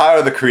 I had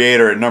Tyler, the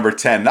Creator, at number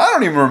 10. I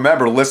don't even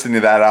remember listening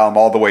to that album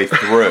all the way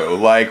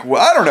through. I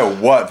don't know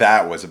what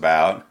that was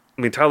about.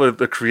 I mean, Tyler,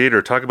 the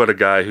Creator, talk about a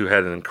guy who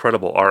had an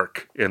incredible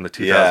arc in the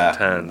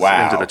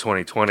 2010s into the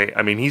 2020.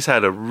 I mean, he's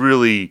had a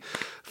really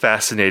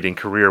fascinating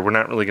career. We're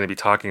not really going to be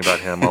talking about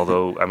him,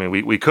 although, I mean,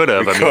 we could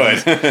have.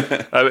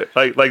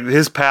 Like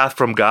his path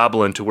from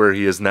Goblin to where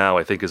he is now,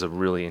 I think is a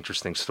really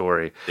interesting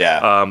story.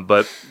 Yeah.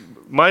 But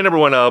my number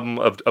 1 album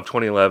of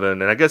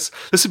 2011, and I guess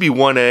this would be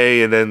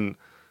 1A, and then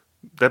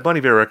that Bon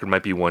Iver record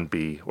might be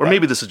 1B, or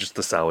maybe this is just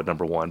the solid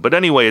number 1. But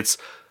anyway, it's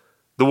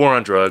The War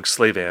on Drugs,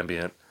 Slave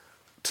Ambient.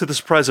 To the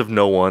surprise of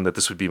no one, that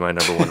this would be my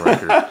number 1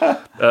 record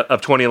of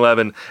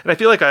 2011. And I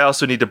feel like I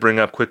also need to bring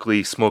up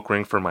quickly Smoke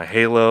Ring for My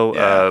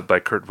Halo by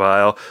Kurt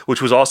Vile,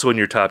 which was also in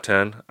your top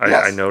 10,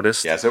 I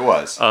noticed. Yes, it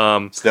was.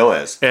 Still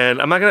is.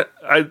 And I'm not going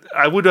to...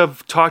 I would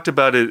have talked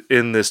about it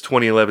in this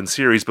 2011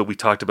 series, but we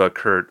talked about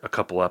Kurt a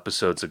couple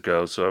episodes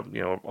ago, so,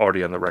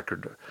 already on the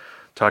record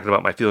talking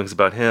about my feelings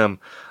about him.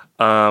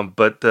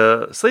 But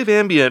Slave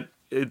Ambient...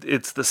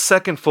 It's the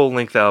second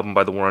full-length album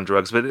by The War on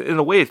Drugs, but in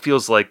a way it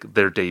feels like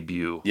their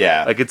debut.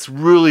 Yeah. It's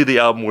really the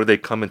album where they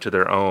come into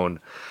their own.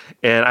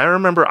 And I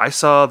remember I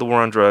saw The War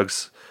on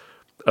Drugs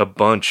a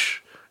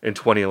bunch in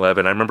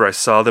 2011. I remember I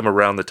saw them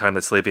around the time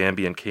that Slave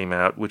Ambient came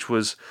out, which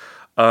was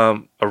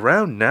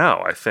around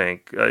now, I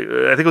think.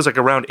 I think it was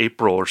around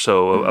April or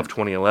so of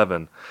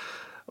 2011,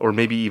 or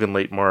maybe even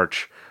late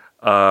March.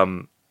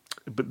 But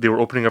they were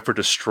opening up for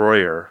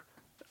Destroyer.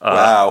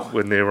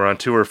 When they were on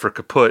tour for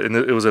Kaput, and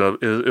it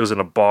was in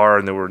a bar,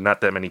 and there were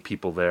not that many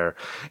people there.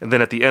 And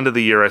then at the end of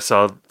the year, I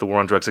saw The War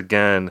on Drugs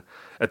again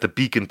at the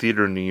Beacon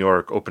Theater in New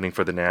York, opening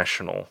for the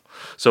National.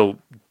 So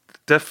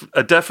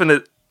a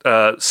definite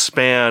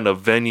span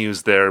of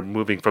venues there,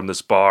 moving from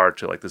this bar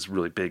to like this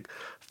really big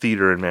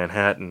theater in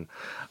Manhattan.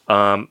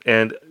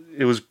 And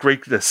it was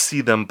great to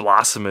see them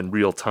blossom in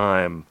real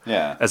time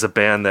as a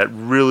band that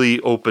really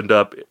opened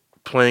up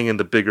playing in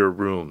the bigger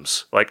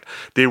rooms. Like,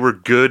 they were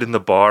good in the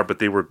bar, but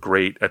they were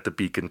great at the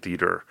Beacon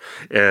Theater.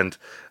 And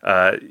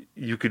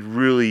you could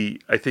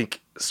really, I think,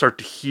 start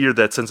to hear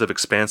that sense of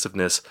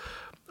expansiveness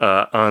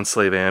on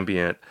Slave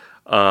Ambient.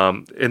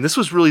 And this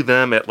was really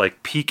them at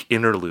like peak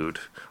interlude,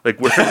 like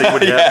where they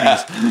would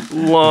have these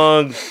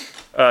long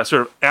sort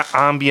of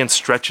ambient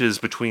stretches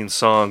between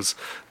songs.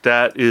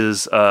 That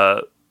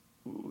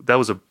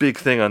was a big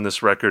thing on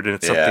this record, and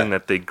it's something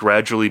that they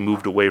gradually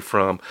moved away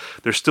from.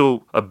 There's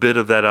still a bit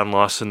of that on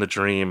Lost in the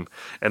Dream,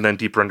 and then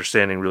Deeper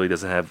Understanding really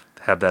doesn't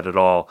have that at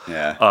all.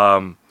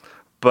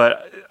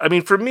 But, I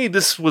mean, for me,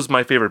 this was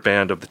my favorite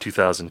band of the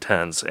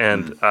 2010s,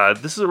 and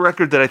this is a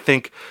record that I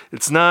think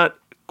it's not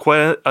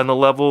quite on the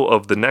level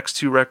of the next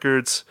two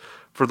records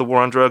for the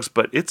War on Drugs,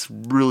 but it's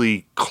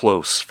really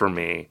close for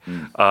me.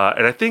 And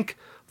I think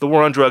the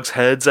War on Drugs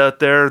heads out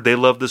there, they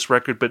love this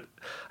record, but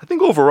I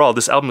think overall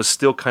this album is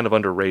still kind of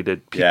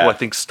underrated. People, I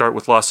think, start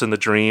with Lost in the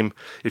Dream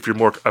if you're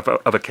more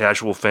of a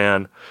casual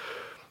fan,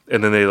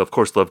 and then they of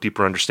course love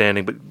Deeper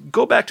Understanding. But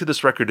go back to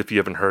this record if you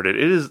haven't heard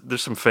it.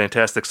 There's some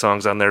fantastic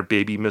songs on there.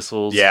 Baby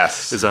Missiles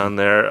is on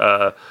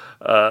there.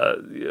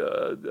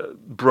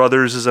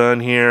 Brothers is on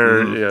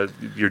here.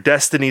 Your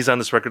Destiny's on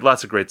this record.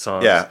 Lots of great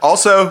songs. Yeah.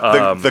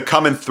 Also, the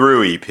Coming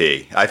Through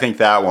EP. I think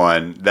that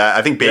one.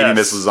 I think Baby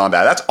Missiles is on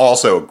that. That's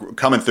also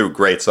Coming Through.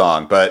 Great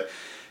song. But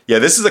yeah,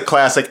 this is a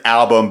classic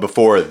album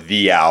before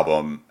the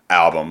album.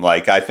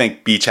 Like, I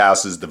think Beach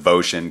House's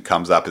Devotion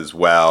comes up as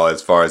well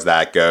as far as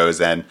that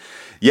goes. And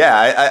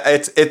yeah,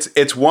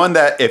 it's one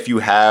that if you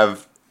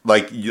have,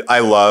 like, I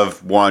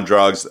love War on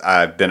Drugs.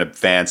 I've been a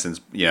fan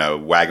since,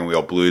 Wagon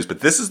Wheel Blues, but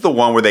this is the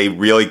one where they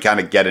really kind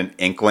of get an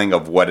inkling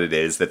of what it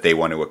is that they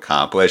want to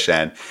accomplish.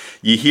 And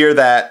you hear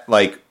that,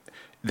 like,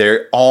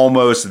 they're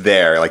almost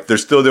there. Like, they're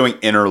still doing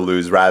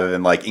interludes rather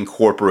than like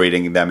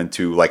incorporating them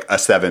into like a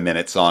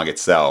 7-minute song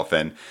itself.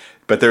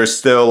 But there's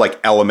still like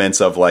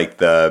elements of like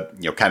the,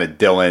 kind of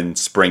Dylan,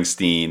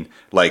 Springsteen,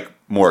 like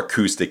more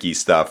acoustic-y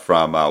stuff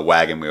from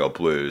Wagon Wheel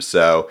Blues.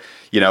 So,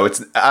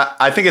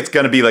 I think it's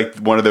going to be like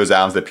one of those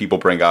albums that people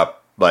bring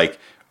up like,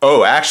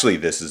 oh, actually,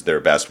 this is their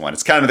best one.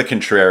 It's kind of the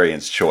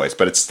contrarian's choice,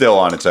 but it's still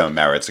on its own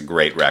merit. It's a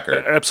great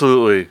record.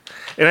 Absolutely.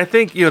 And I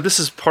think, this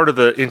is part of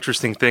the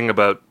interesting thing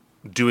about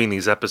doing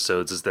these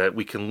episodes is that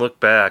we can look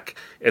back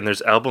and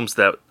there's albums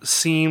that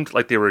seemed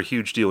like they were a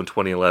huge deal in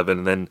 2011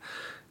 and then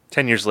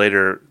 10 years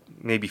later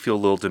maybe feel a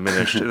little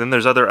diminished. And then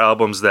there's other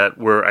albums that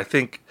were, I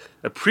think,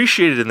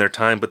 appreciated in their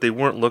time, but they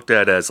weren't looked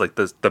at as like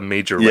the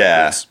major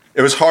records.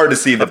 It was hard to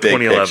see the big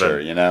picture,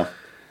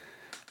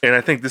 And I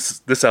think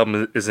this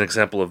album is an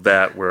example of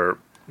that, where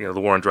the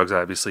War on Drugs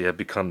obviously have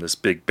become this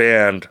big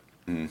band,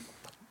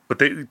 but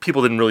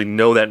people didn't really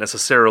know that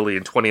necessarily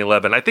in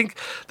 2011. I think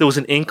there was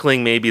an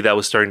inkling maybe that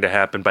was starting to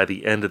happen by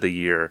the end of the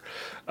year,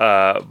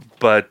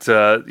 but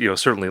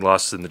certainly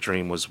Lost in the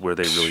Dream was where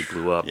they really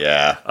blew up.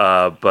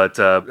 But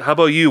how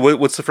about you?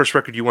 What's the first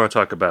record you want to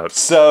talk about?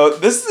 So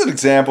this is an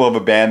example of a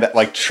band that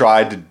like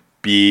tried to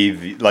be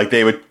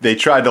they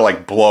tried to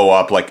like blow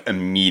up like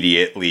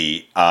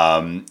immediately,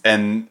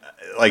 and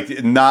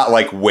like not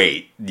like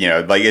wait,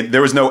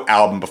 there was no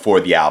album before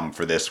the album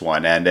for this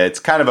one, and it's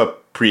kind of a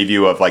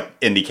preview of like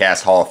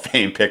IndieCast Hall of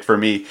Fame pick for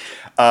me.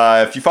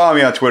 If you follow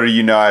me on Twitter,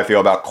 you know how I feel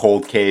about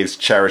Cold Cave's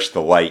Cherish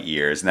the Light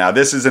Years. Now,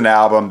 this is an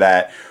album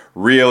that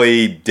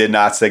really did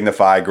not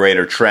signify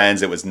greater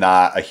trends. It was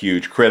not a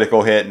huge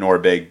critical hit nor a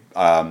big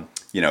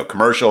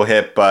commercial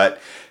hit, but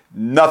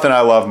nothing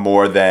I love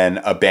more than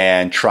a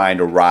band trying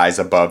to rise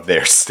above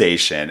their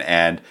station.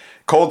 And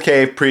Cold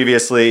Cave,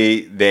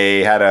 previously,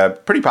 they had a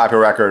pretty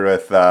popular record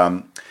with,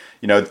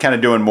 kind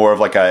of doing more of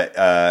like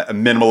a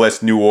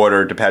minimalist New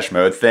Order Depeche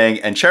Mode thing.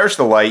 And Cherish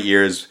the Light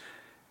Years,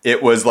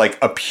 it was like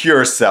a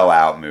pure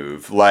sellout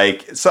move.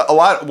 Like, so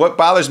what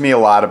bothers me a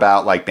lot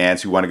about like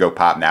bands who want to go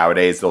pop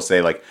nowadays, they'll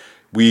say like,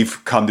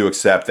 we've come to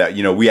accept that,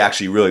 we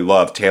actually really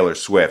love Taylor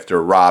Swift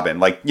or Robin,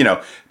 like,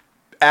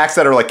 acts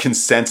that are like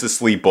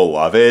consensusly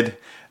beloved.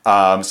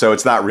 So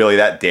it's not really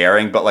that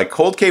daring, but like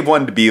Cold Cave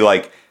wanted to be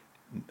like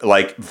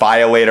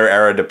Violator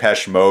era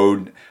Depeche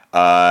Mode,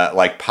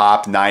 like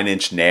pop 9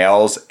 Inch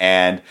Nails.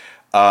 And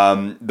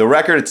the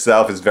record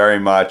itself is very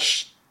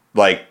much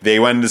like they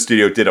went into the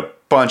studio, did a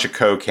bunch of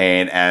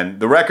cocaine, and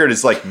the record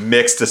is like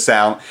mixed to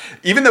sound,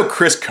 even though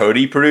Chris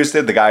Cody produced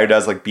it, the guy who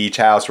does like Beach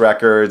House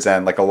records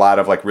and like a lot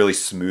of like really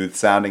smooth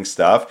sounding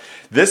stuff,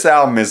 this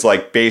album is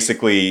like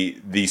basically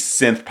the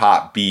synth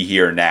pop Be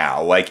Here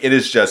Now. Like, it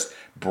is just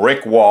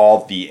brick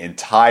wall the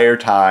entire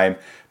time.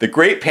 The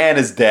Great Pan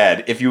is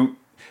Dead. If you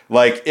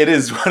like, it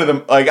is one of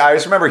them. Like, I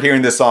just remember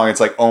hearing this song.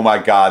 It's like, oh my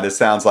God, this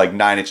sounds like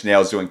 9 Inch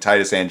Nails doing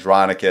Titus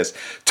Andronicus.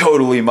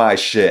 Totally my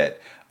shit.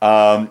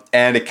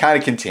 And it kind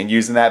of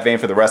continues in that vein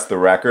for the rest of the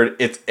record.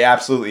 It's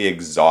absolutely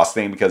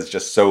exhausting because it's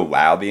just so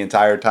loud the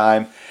entire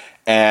time.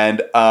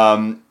 And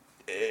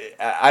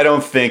I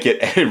don't think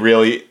it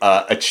really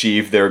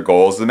achieved their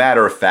goals. As a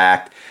matter of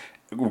fact,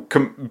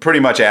 pretty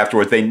much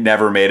afterwards, they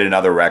never made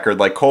another record.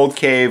 Like Cold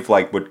Cave,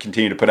 like would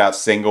continue to put out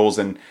singles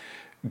and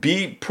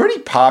be pretty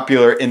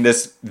popular in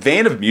this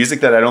vein of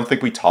music that I don't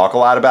think we talk a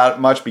lot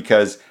about much,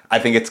 because I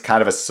think it's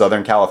kind of a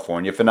Southern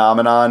California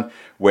phenomenon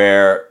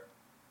where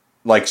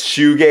like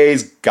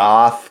shoegaze,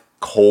 goth,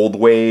 cold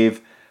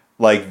wave,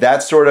 like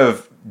that sort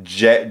of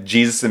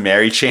Jesus and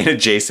Mary Chain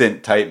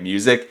adjacent type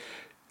music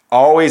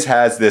always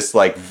has this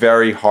like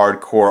very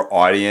hardcore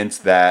audience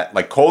that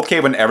like Cold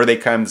Cave, whenever they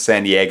come to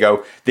San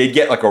Diego, they'd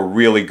get like a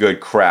really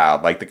good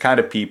crowd, like the kind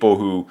of people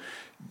who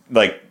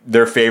like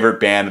their favorite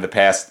band of the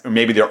past, or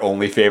maybe their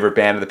only favorite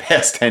band of the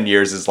past 10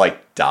 years is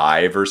like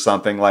Dive or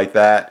something like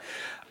that.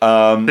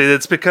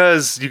 It's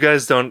because you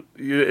guys don't,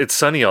 it's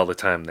sunny all the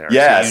time there.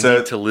 Yeah. So you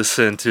need to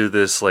listen to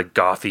this like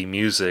gothy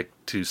music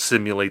to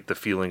simulate the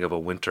feeling of a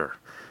winter.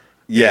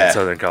 Yeah. In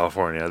Southern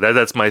California.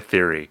 That's my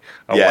theory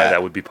of why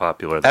that would be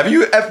popular. Have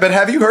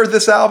you heard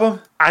this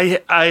album?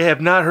 I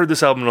have not heard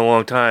this album in a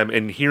long time,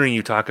 and hearing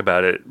you talk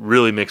about it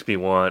really makes me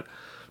want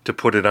to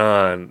put it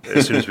on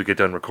as soon as we get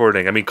done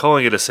recording. I mean,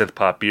 calling it a synth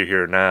pop beer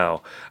here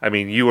now, I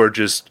mean, you are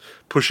just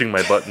pushing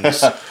my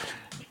buttons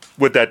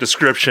with that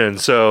description.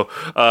 So,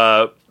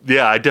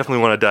 yeah, I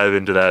definitely want to dive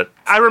into that.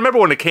 I remember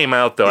when it came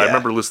out, though. Yeah. I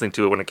remember listening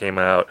to it when it came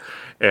out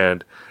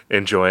and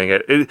enjoying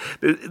it.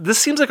 This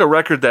seems like a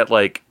record that,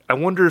 like, I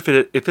wonder if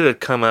it had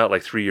come out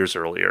like 3 years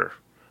earlier,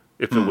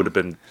 if it would have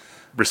been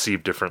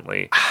received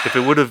differently. If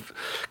it would have,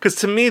 because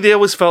to me, they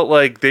always felt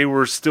like they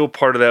were still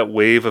part of that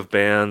wave of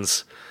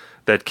bands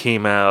that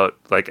came out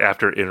like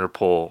after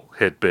Interpol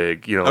hit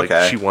big, you know,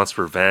 like She Wants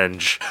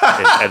Revenge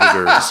and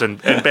Editors and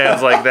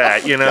bands like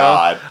that, you know.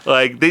 God.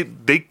 Like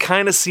they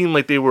kind of seemed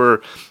like they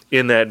were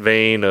in that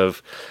vein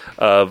of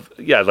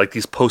like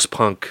these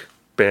post-punk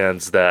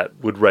bands that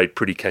would write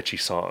pretty catchy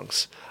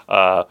songs.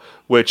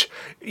 Which,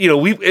 you know,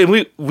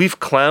 we've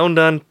clowned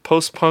on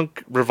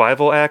post-punk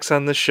revival acts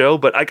on this show,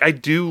 but I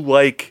do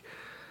like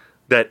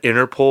that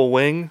Interpol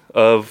wing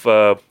of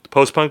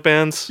post-punk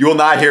bands. You will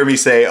not hear me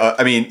say,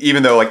 I mean,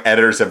 even though like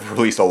Editors have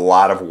released a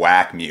lot of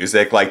whack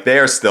music, like they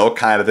are still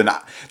kind of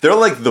they're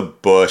like the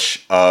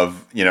Bush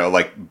of, you know,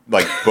 like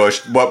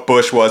Bush, what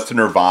Bush was to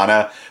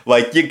Nirvana.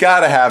 Like you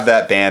gotta have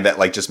that band that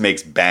like just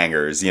makes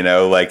bangers, you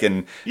know, like,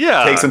 and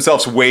takes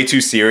themselves way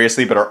too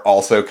seriously, but are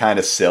also kind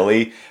of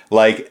silly.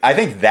 Like, I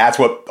think that's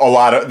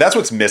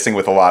what's missing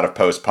with a lot of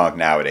post-punk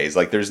nowadays.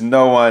 Like there's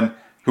no one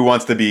who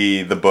wants to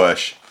be the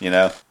Bush, you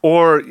know?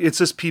 Or it's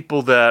just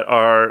people that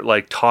are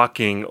like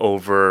talking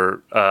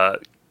over,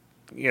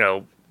 you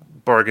know,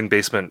 bargain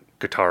basement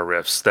guitar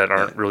riffs that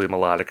aren't really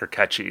melodic or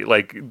catchy.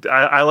 Like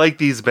I like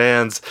these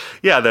bands,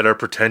 that are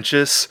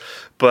pretentious,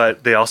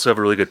 but they also have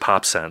a really good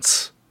pop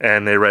sense,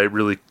 and they write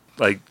really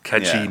like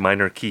catchy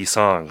minor key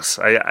songs.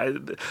 I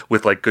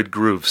with like good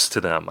grooves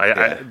to them.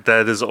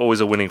 That is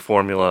always a winning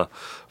formula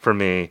for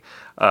me.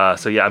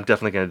 So yeah, I'm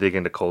definitely going to dig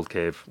into Cold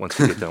Cave once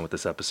we get done with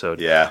this episode.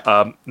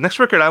 Next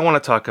record I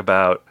want to talk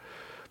about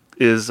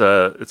is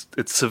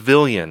it's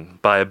Civilian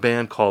by a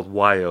band called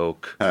Wye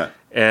Oak.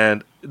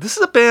 And this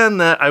is a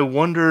band that I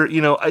wonder,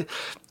 you know,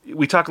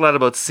 we talk a lot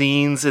about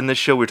scenes in this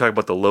show. We were talking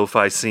about the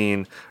lo-fi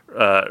scene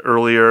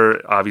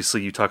earlier.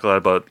 Obviously, you talk a lot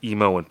about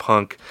emo and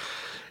punk.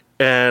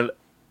 And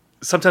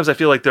sometimes I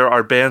feel like there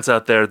are bands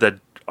out there that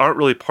aren't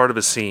really part of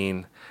a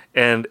scene,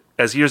 and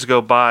as years go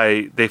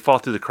by, they fall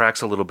through the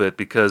cracks a little bit,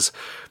 because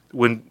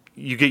when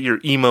you get your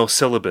emo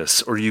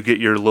syllabus or you get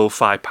your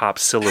lo-fi pop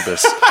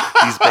syllabus,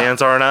 these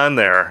bands aren't on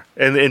there,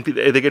 and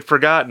they get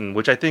forgotten,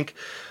 which I think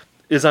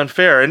is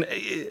unfair. And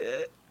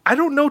I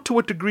don't know to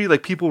what degree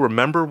like people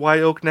remember Wye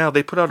Oak now.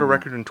 They put out a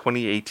record in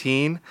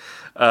 2018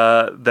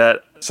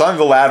 that Something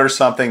the louder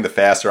something, the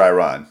faster I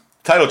run.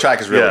 Title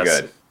track is really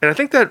good. And I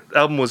think that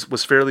album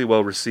was fairly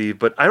well received,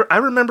 but I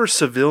remember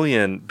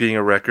Civilian being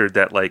a record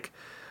that like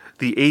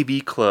the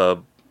AV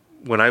Club,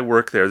 when I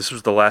worked there, this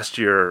was the last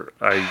year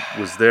I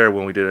was there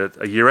when we did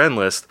a year-end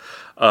list.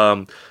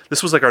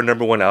 This was like our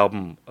number one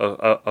album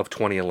of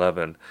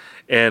 2011,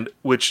 and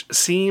which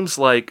seems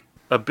like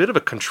a bit of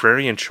a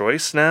contrarian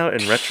choice now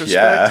in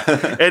retrospect.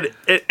 And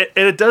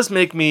it does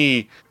make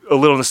me a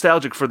little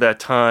nostalgic for that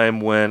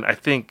time when I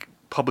think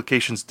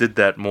publications did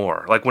that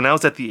more. Like when I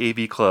was at the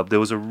AV Club, there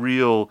was a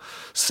real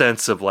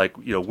sense of like,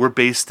 you know, we're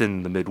based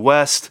in the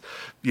Midwest.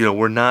 You know,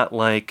 we're not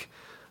like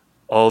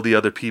all the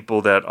other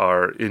people that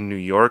are in New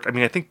York. I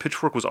mean, I think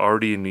Pitchfork was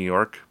already in New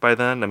York by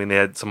then. I mean, they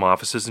had some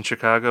offices in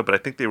Chicago, but I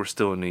think they were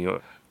still in New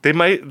York. They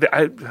might,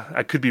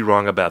 I could be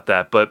wrong about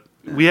that, but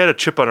we had a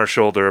chip on our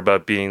shoulder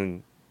about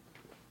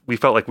we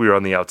felt like we were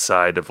on the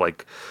outside of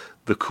like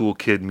the cool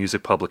kid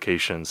music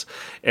publications,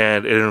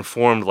 and it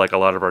informed like a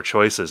lot of our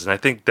choices. And I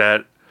think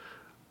that,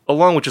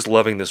 along with just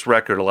loving this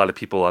record, a lot of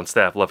people on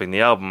staff loving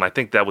the album, I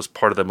think that was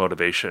part of the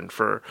motivation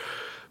for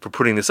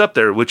putting this up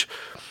there, which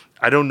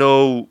I don't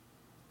know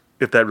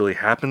if that really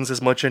happens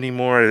as much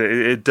anymore.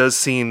 It does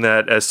seem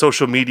that as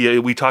social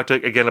media, we talked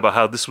again about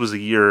how this was a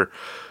year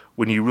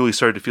when you really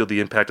started to feel the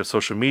impact of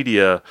social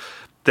media.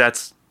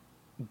 That's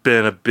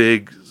been a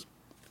big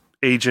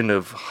agent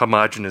of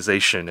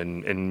homogenization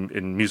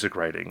in music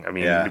writing. I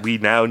mean, Yeah. we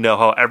now know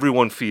how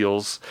everyone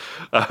feels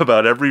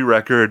about every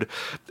record,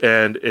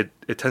 and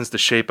it tends to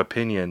shape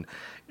opinion.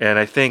 And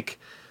I think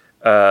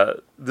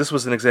this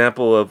was an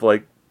example of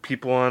like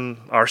people on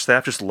our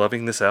staff just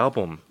loving this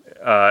album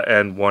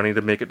and wanting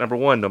to make it number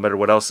one, no matter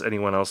what else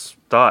anyone else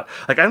thought.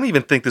 Like, I don't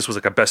even think this was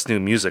like a best new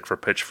music for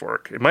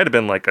Pitchfork. It might have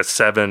been like a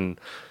seven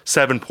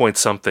point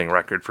something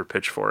record for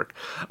Pitchfork.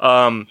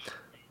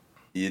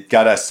 You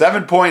got a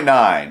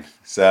 7.9.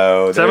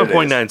 So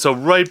 7.9. So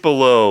right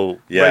below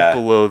Yeah.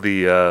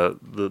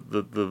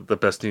 the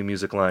best new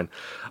music line.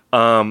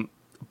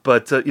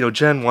 But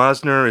Jen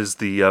Wasner is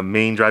the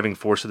main driving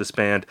force of this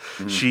band.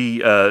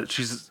 She's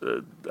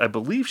I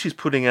believe she's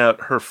putting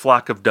out her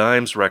Flock of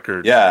Dimes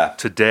record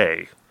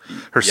today.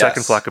 Her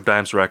second Flock of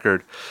Dimes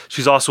record.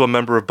 She's also a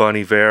member of Bon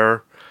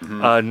Iver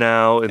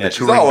now in the she's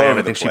touring all band. over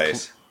I think the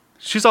place.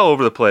 She's all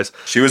over the place.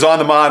 She was on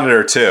the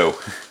Monitor too.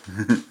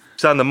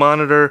 She's on the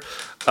Monitor.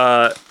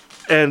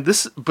 And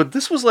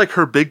this was like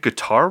her big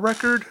guitar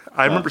record.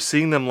 I remember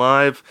seeing them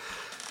live,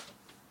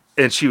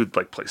 and she would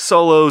like play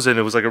solos, and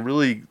it was like a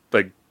really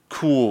like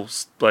cool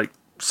like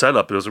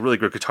setup. It was a really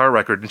great guitar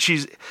record, and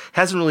she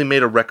hasn't really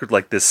made a record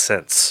like this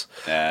since.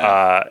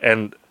 Yeah.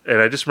 And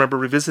I just remember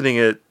revisiting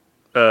it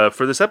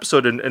for this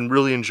episode and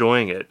really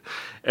enjoying it.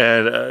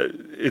 And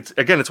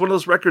it's one of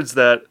those records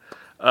that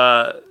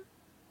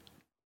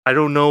I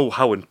don't know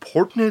how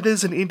important it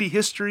is in indie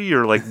history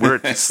or like where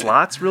it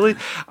slots really.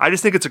 I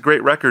just think it's a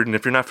great record, and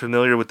if you're not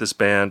familiar with this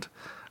band,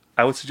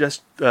 I would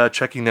suggest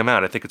checking them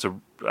out. I think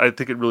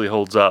it really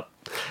holds up,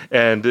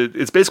 and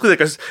it's basically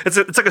like it's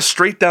like a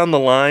straight down the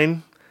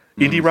line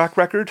indie rock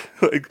record.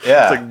 It's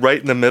like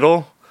right in the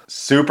middle.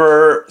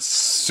 Super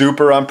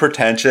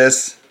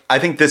unpretentious. I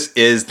think this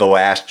is the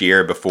last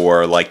year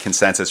before like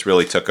Consensus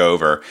really took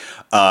over,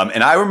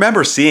 and I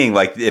remember seeing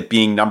like it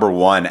being number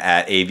one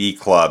at AV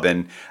Club,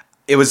 and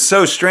it was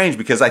so strange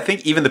because I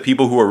think even the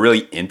people who were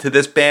really into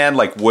this band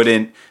like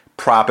wouldn't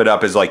prop it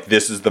up as like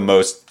this is the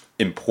most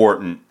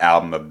important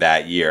album of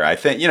that year. I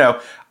think,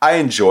 I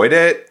enjoyed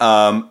it.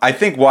 I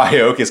think Wye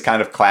Oak is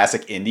kind of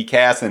classic indie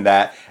cast in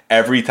that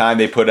every time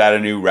they put out a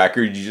new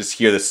record, you just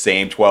hear the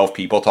same 12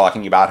 people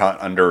talking about how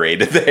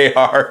underrated they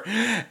are.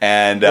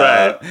 And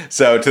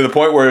so to the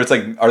point where it's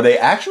like, are they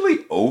actually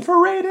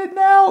overrated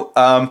now?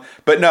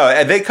 But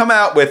no, they come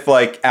out with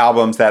like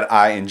albums that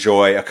I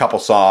enjoy, a couple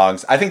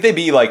songs. I think they'd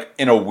be like,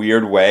 in a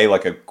weird way,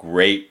 like a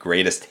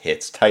greatest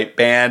hits type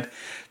band.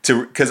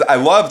 Because I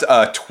loved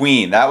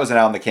Tween. That was an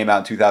album that came out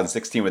in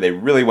 2016 where they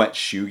really went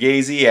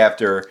shoegazy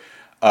after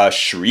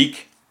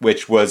Shriek,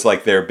 which was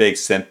like their big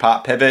synth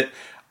pop pivot.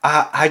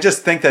 I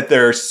just think that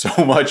they're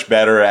so much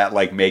better at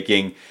like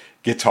making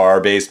guitar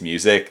based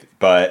music,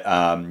 but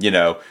I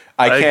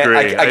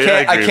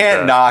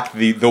can't knock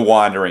the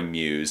Wandering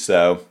Muse.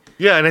 So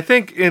yeah, and I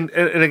think and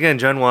again,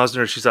 Jen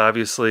Wasner, she's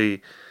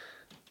obviously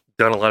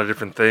done a lot of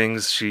different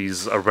things.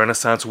 She's a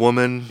Renaissance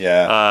woman,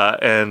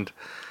 and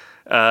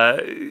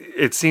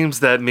it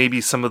seems that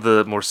maybe some of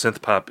the more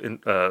synth pop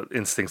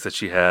instincts that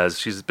she has,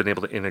 she's been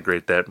able to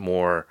integrate that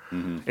more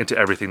into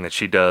everything that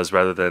she does,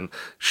 rather than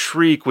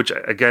Shriek, which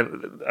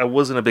again, I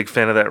wasn't a big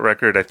fan of that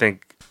record. I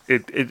think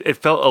it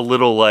felt a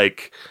little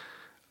like,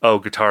 oh,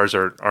 guitars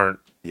aren't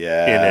in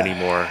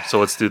anymore, so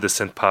let's do the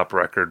synth pop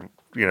record.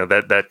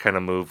 That kind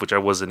of move, which I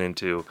wasn't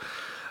into.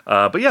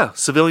 But yeah,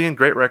 Civilian,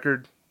 great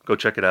record. Go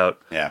check it out.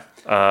 Yeah.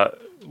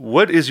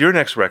 What is your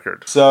next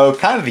record? So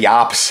kind of the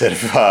opposite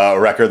of a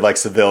record like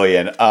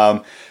Civilian.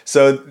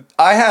 So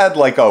I had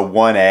like a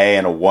 1A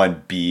and a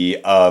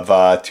 1B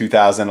of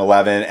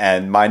 2011,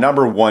 and my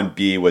number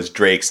 1B was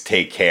Drake's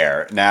Take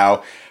Care.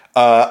 Now,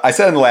 I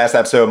said in the last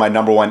episode my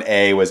number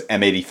 1A was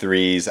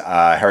M83's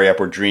Hurry Up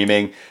We're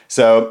Dreaming.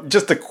 So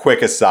just a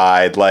quick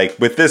aside, like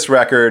with this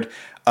record,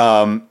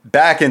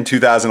 back in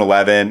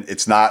 2011,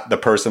 it's not the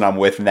person I'm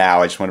with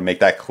now. I just want to make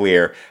that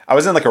clear. I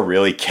was in like a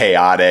really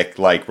chaotic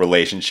like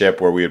relationship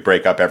where we would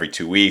break up every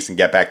 2 weeks and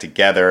get back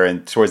together.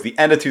 And towards the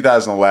end of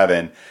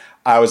 2011,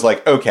 I was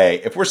like,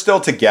 okay, if we're still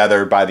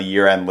together by the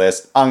year-end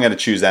list, I'm going to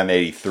choose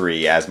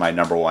M83 as my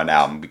number one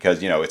album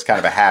because, it's kind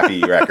of a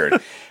happy record.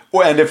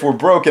 And if we're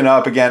broken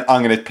up again,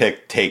 I'm going to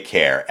pick Take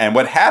Care. And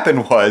what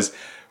happened was,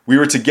 we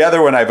were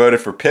together when I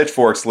voted for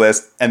Pitchfork's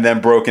list and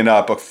then broken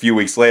up a few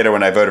weeks later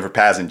when I voted for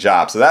Paz and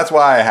Job. So that's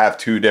why I have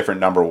two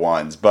different number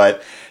ones.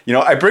 But,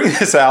 I bring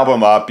this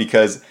album up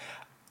because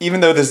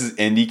even though this is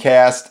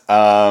IndieCast,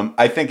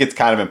 I think it's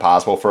kind of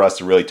impossible for us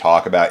to really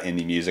talk about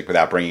indie music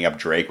without bringing up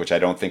Drake, which I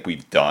don't think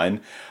we've done.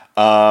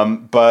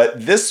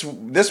 But this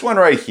one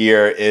right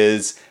here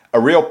is a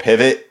real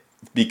pivot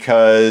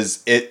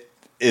because it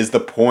is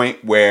the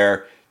point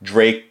where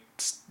Drake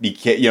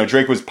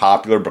was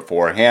popular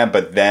beforehand,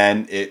 but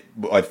then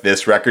with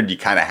this record, you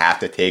kind of have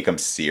to take him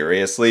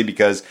seriously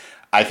because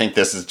I think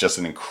this is just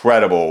an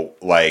incredible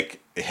like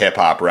hip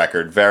hop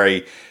record.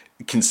 Very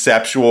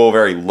conceptual,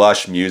 very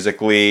lush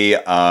musically.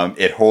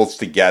 It holds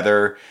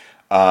together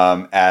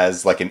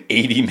as like an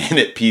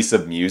 80-minute piece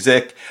of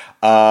music.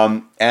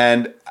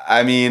 And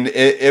I mean,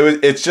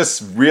 it's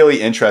just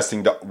really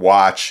interesting to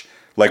watch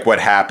like what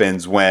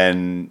happens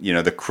when,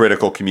 the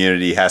critical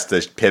community has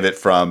to pivot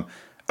from,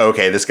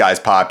 okay, this guy's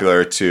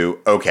popular to,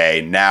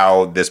 okay,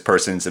 now this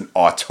person's an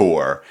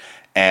auteur.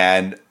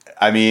 And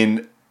I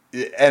mean,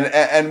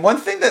 and one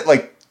thing that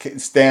like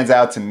stands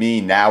out to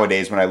me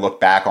nowadays when I look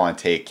back on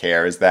Take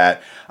Care is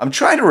that I'm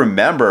trying to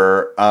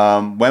remember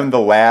when the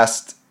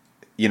last,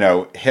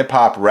 hip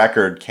hop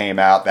record came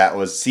out that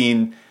was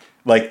seen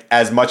like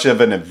as much of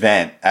an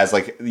event as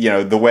like,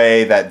 the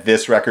way that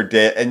this record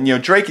did.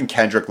 And, Drake and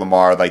Kendrick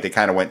Lamar, like they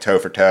kind of went toe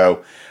for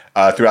toe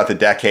throughout the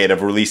decade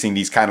of releasing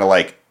these kind of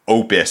like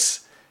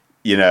opus,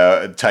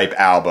 type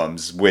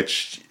albums,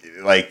 which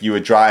like you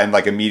would try and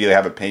like immediately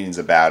have opinions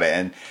about it.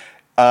 And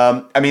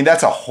I mean,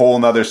 that's a whole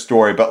nother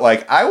story, but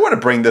like I want to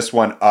bring this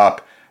one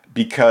up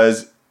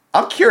because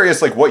I'm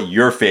curious like what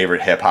your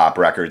favorite hip hop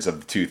records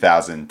of the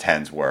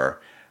 2010s were.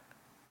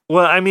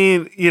 Well, I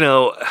mean,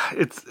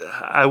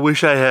 I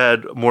wish I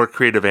had more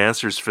creative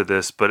answers for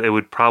this, but it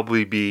would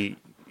probably be,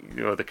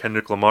 the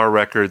Kendrick Lamar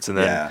records and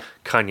then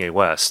Kanye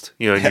West.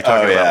 And you're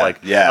talking about like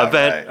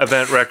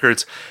event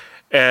records.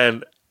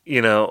 And,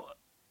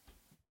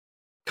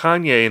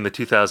 Kanye in the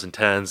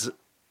 2010s,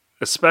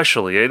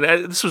 especially, and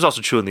this was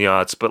also true in the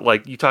aughts, but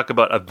like you talk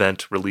about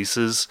event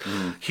releases,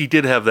 he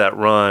did have that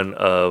run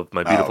of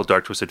My Beautiful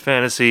Dark Twisted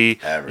Fantasy,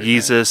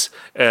 Yeezus,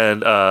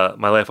 and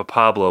My Life of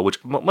Pablo,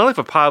 which My Life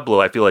of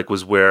Pablo I feel like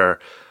was where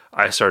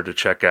I started to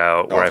check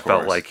out, where I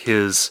felt like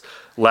his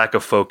lack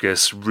of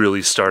focus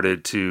really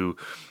started to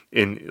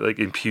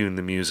impugn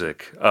the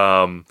music,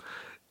 along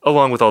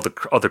with all the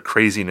other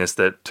craziness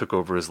that took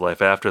over his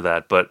life after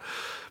that. But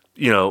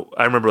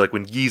I remember like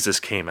when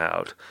Yeezus came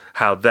out,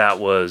 how that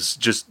was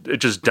it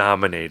just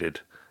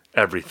dominated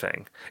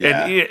everything.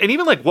 Yeah. And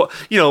even like what,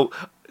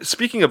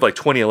 speaking of like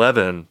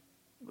 2011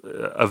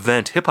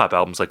 event hip hop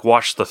albums, like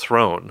Watch the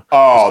Throne.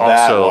 Oh,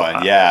 that also,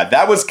 one. Yeah.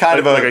 That was kind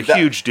of a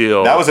huge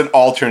deal. That was an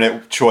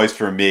alternate choice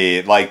for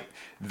me. Like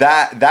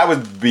that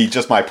would be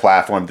just my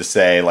platform to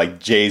say like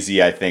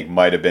Jay-Z, I think,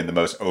 might have been the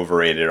most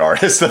overrated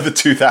artist of the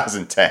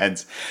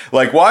 2010s.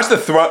 Like Watch the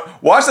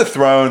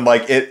Throne,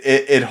 like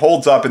it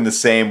holds up in the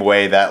same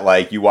way that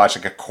like you watch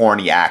like a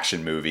corny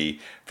action movie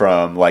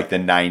from like the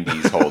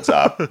 90s holds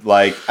up.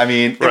 Like, I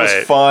mean, it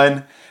was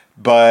fun,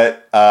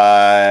 but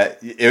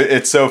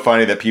it's so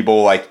funny that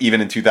people like even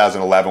in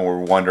 2011 were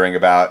wondering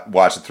about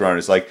Watch the Throne.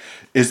 It's like,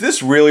 is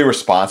this really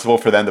responsible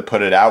for them to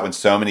put it out when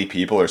so many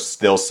people are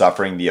still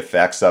suffering the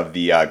effects of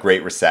the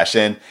Great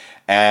Recession?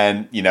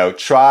 And,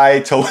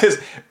 try to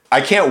listen. I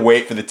can't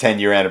wait for the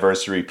 10-year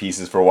anniversary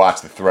pieces for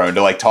Watch the Throne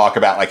to like talk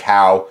about like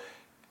how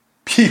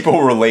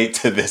people relate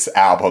to this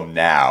album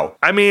now.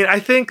 I mean, I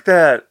think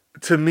that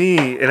to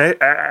me, and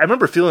I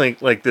remember feeling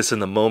like this in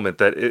the moment,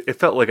 that it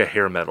felt like a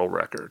hair metal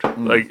record,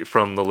 like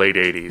from the late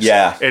 80s.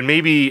 Yeah. And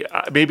maybe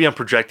I'm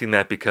projecting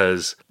that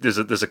because there's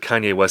a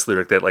Kanye West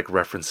lyric that like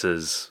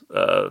references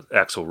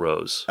Axl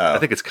Rose. I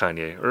think it's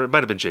Kanye, or it might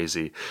have been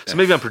Jay-Z. So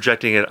maybe I'm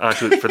projecting it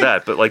onto it for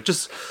that, but like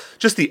just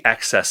the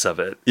excess of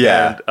it.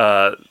 Yeah.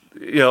 And,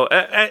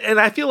 and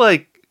I feel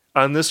like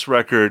on this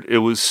record, it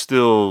was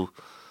still,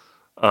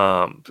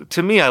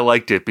 to me, I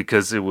liked it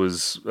because it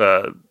was,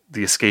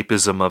 the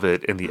escapism of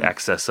it and the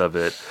excess of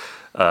it,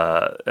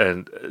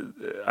 and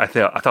I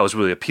thought it was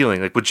really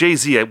appealing. Like with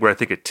Jay-Z, where I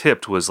think it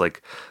tipped was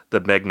like the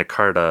Magna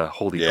Carta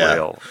Holy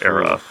Grail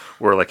era,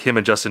 where like him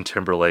and Justin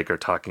Timberlake are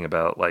talking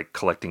about like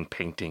collecting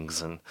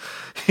paintings and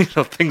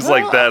things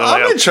like that.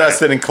 I'm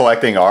interested in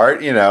collecting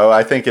art.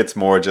 I think it's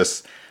more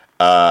just.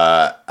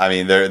 I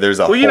mean, there's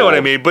a. Well, you know what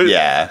I mean, but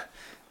yeah.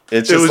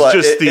 It's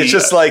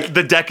just like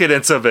the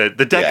decadence of it,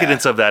 the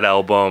decadence of that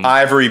album.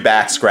 Ivory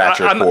back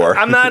scratcher core.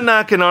 I'm not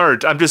knocking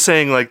art. I'm just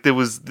saying like there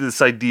was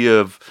this idea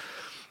of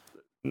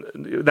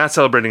not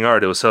celebrating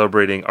art. It was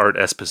celebrating art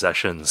as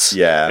possessions.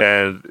 Yeah.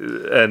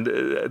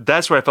 And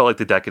that's where I felt like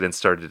the decadence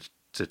started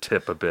to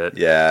tip a bit.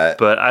 Yeah.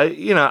 But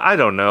I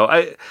don't know.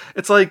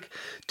 It's like,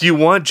 do you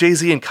want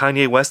Jay-Z and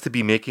Kanye West to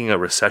be making a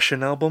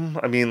recession album?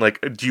 I mean, like,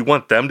 do you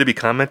want them to be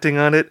commenting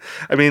on it?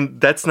 I mean,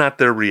 that's not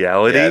their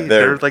reality. Yeah,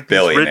 they're like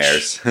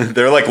billionaires.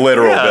 They're like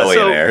literal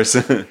billionaires.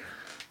 So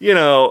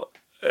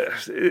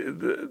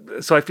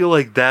I feel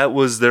like that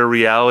was their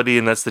reality,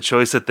 and that's the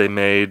choice that they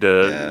made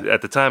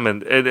at the time.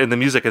 And the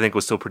music, I think,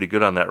 was still pretty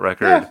good on that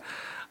record.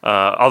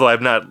 Yeah. Although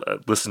I've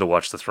not listened to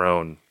Watch the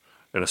Throne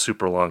in a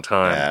super long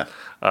time.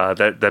 Yeah.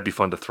 That'd be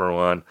fun to throw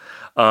on.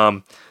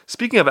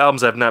 Speaking of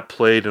albums I've not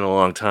played in a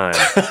long time,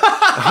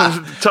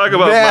 talk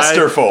about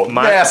masterful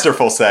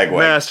segue.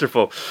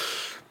 Masterful.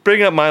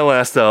 Bring up my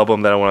last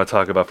album that I want to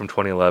talk about from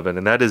 2011,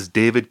 and that is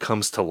David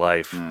Comes to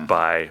Life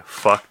by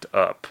Fucked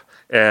Up.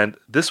 And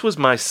this was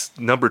my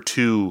number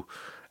 2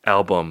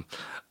 album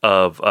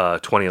of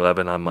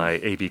 2011 on my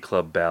AV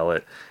Club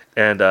ballot.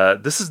 And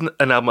this is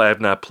an album I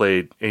have not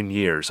played in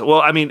years.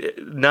 Well, I mean,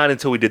 not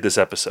until we did this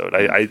episode.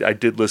 I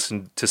did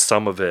listen to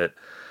some of it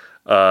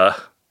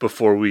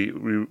before we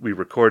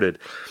recorded.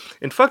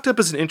 And Fucked Up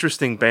is an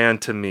interesting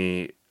band to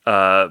me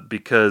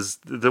because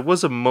there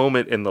was a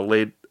moment in the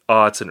late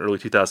aughts and early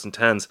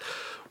 2010s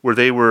where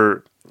they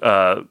were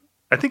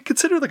I think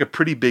considered like a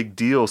pretty big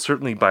deal,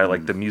 certainly by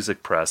like the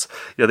music press.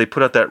 Yeah, they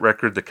put out that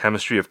record, "The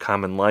Chemistry of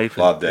Common Life,"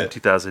 in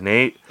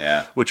 2008.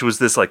 Yeah, which was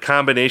this like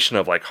combination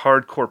of like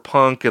hardcore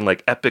punk and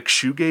like epic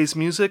shoegaze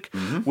music,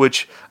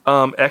 which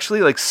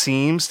actually like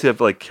seems to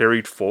have like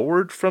carried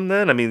forward from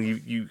then. I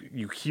mean,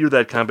 you hear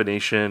that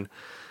combination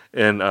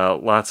in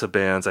lots of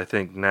bands, I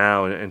think,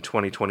 now in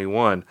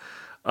 2021.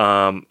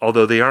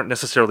 Although they aren't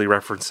necessarily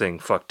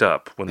referencing Fucked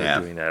Up when they're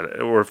doing that,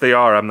 or if they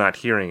are, I'm not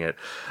hearing it.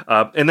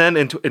 And then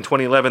in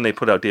 2011, they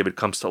put out David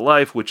Comes to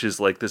Life, which is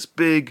like this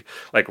big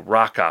like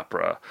rock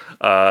opera.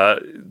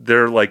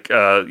 They're like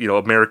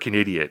American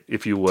Idiot,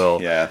 if you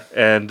will. Yeah.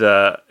 And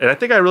I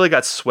think I really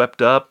got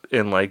swept up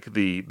in like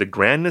the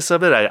grandness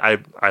of it.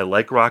 I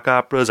like rock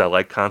operas. I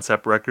like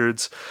concept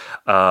records.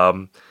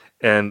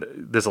 And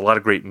there's a lot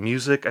of great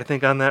music, I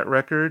think, on that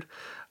record.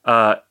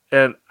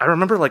 And I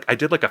remember, like, I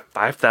did like a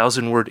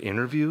 5,000 word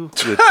interview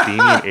with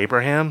Damian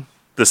Abraham,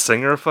 the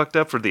singer of Fucked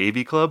Up, for the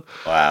AV Club.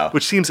 Wow,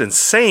 which seems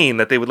insane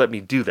that they would let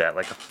me do that.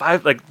 Like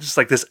just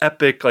like this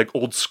epic, like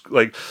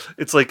like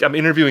it's like I'm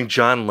interviewing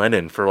John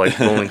Lennon for like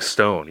Rolling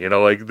Stone. You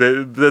know, like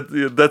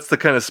that's the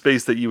kind of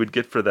space that you would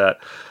get for that.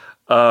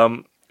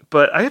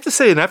 But I have to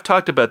say, and I've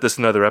talked about this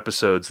in other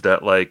episodes,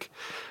 that like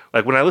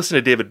when I listen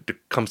to David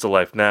Comes to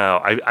Life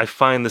now, I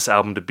find this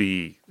album to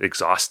be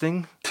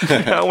exhausting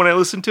now when I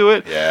listen to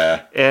it.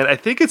 Yeah. And I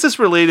think it's just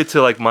related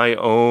to like my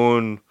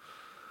own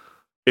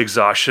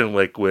exhaustion,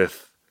 like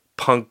with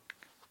punk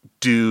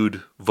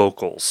dude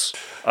vocals,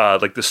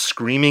 like the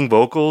screaming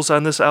vocals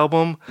on this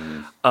album.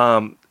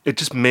 It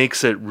just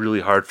makes it really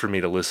hard for me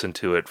to listen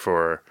to it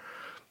for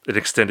an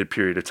extended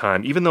period of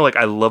time, even though like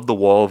I love the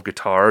wall of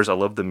guitars, I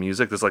love the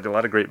music. There's like a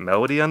lot of great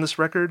melody on this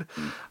record.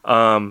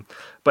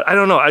 But I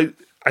don't know.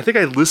 I think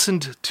I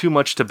listened too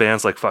much to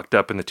bands like Fucked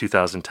Up in the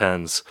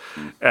 2010s,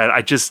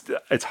 and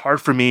it's hard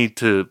for me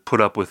to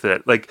put up with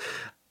it. Like,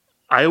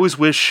 I always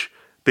wish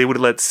they would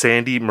have let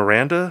Sandy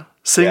Miranda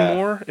sing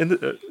more in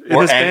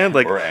this band,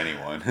 like, or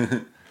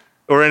anyone,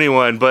 or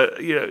anyone. But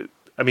I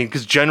mean,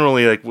 because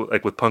generally,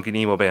 like with punk and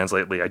emo bands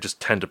lately, I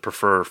just tend to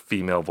prefer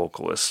female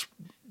vocalists.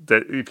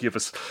 That if you have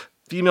a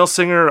female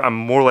singer, I'm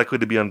more likely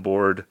to be on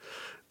board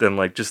than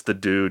like just the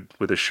dude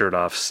with his shirt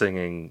off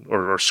singing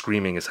or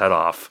screaming his head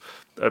off.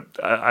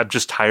 I'm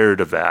just tired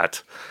of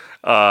that.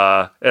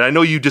 And I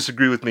know you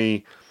disagree with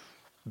me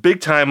big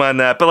time on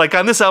that, but like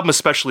on this album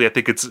especially, I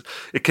think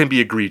it can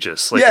be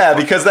egregious. Like,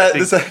 because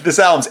this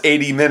album's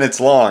 80 minutes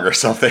long or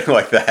something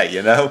like that,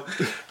 you know?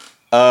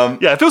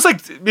 If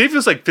it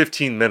was like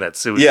 15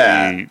 minutes, it would be,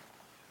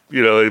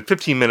 a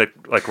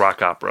 15-minute like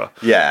rock opera.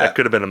 Yeah. That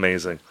could have been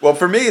amazing. Well,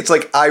 for me, it's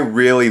like I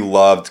really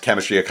loved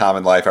Chemistry of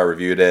Common Life. I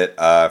reviewed it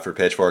for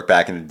Pitchfork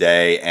back in the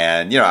day,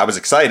 and I was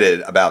excited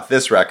about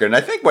this record. And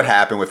I think what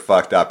happened with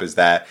Fucked Up is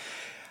that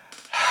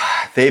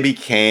they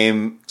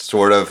became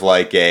sort of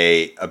like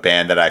a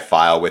band that I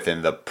file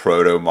within the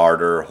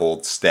Proto-Martyr,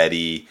 Hold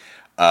Steady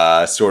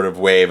sort of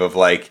wave of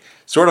like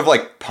sort of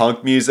like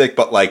punk music,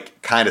 but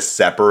like kind of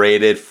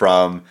separated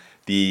from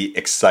the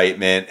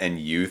excitement and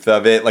youth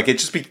of it. Like it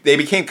just they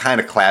became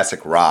kind of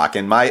classic rock.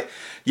 And my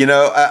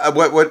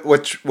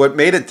what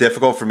made it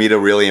difficult for me to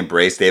really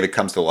embrace David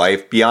Comes to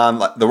Life,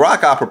 beyond the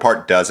rock opera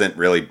part, doesn't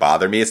really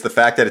bother me. It's the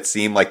fact that it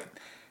seemed like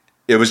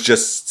it was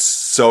just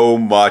so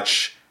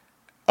much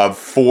of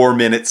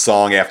 4-minute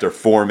song after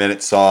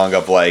 4-minute song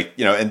of like,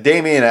 and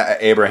Damian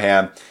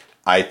Abraham,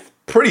 I'm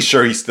pretty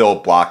sure he still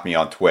blocked me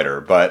on Twitter,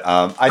 but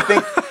I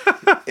think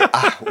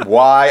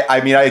why?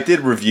 I mean, I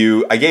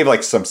gave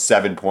like some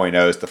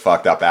 7.0s to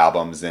Fucked Up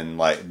albums and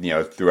like,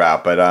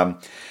 throughout, but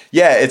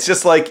it's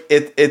just like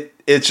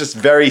it's just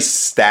very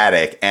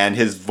static, and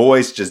his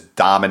voice just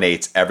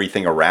dominates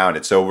everything around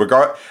it. So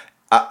regardless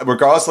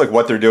of like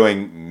what they're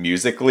doing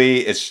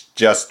musically, it's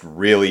just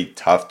really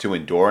tough to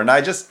endure. And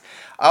I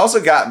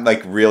also got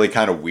like really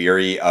kind of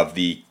weary of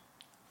the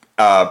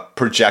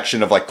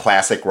projection of like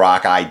classic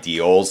rock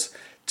ideals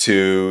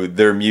to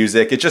their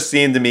music. It just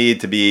seemed to me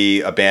to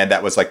be a band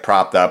that was like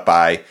propped up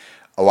by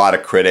a lot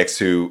of critics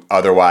who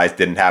otherwise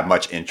didn't have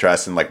much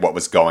interest in like what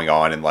was going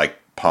on in like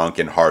punk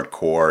and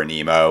hardcore and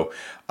emo.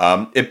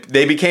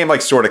 They became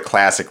like sort of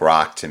classic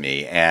rock to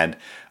me. And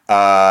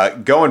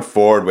going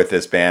forward with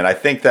this band, I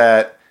think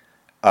that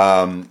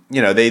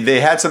they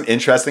had some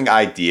interesting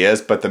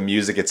ideas, but the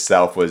music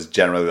itself was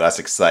generally less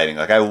exciting.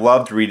 Like I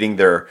loved reading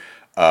their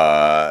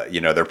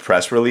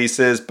press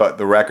releases, but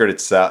the record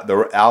itself,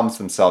 the albums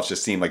themselves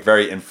just seemed like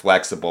very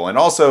inflexible. And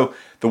also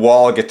the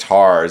wall of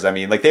guitars, I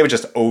mean, like they would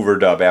just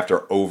overdub after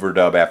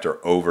overdub after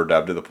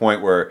overdub to the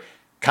point where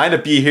kind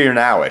of Be Here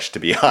Now-ish, to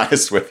be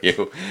honest with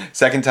you.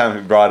 Second time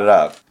we brought it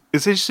up.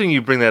 It's interesting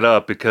you bring that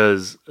up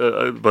because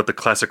about the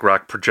classic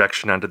rock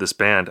projection onto this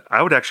band.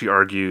 I would actually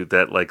argue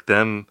that like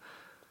them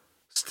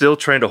still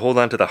trying to hold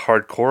on to the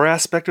hardcore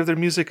aspect of their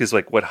music is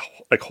like what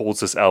like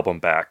holds this album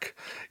back.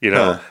 You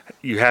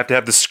have to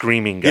have the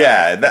screaming guy.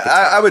 Yeah,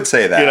 I would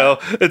say that.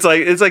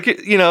 It's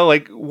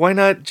like why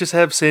not just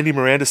have Sandy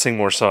Miranda sing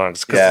more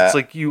songs? Because it's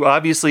like you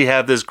obviously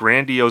have this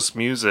grandiose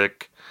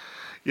music,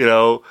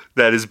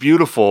 that is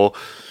beautiful.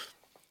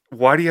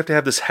 Why do you have to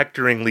have this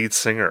hectoring lead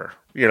singer?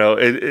 You know,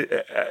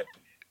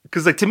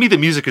 because like to me, the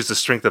music is the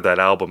strength of that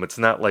album. It's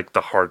not like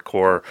the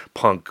hardcore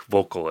punk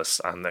vocalists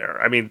on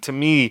there. I mean, to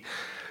me,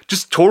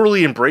 just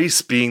totally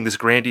embrace being this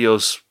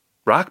grandiose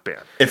rock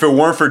band. If it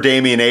weren't for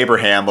Damian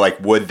Abraham, like,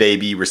 would they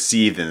be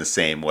received in the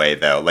same way,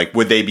 though? Like,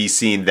 would they be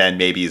seen then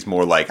maybe as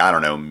more like, I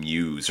don't know,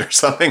 Muse or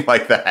something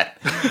like that?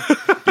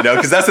 You know,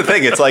 because that's the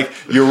thing. It's like,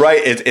 you're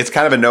right. It's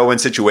kind of a no-win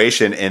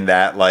situation in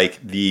that, like,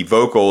 the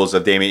vocals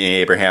of Damian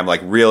Abraham,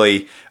 like,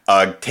 really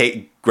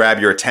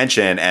grab your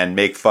attention and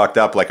make Fucked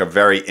Up like a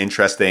very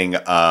interesting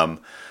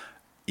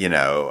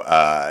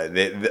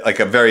like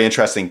a very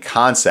interesting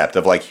concept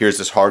of like, here's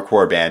this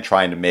hardcore band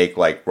trying to make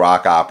like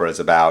rock operas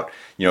about,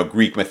 you know,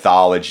 Greek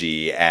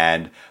mythology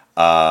and,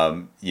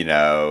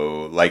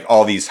 like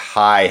all these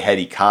high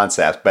heady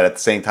concepts. But at the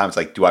same time, it's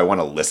like, do I want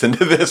to listen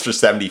to this for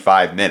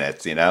 75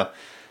 minutes, you know?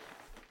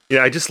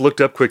 Yeah, I just looked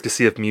up quick to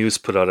see if Muse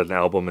put out an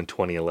album in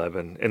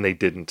 2011, and they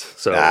didn't.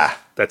 So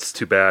that's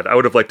too bad. I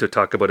would have liked to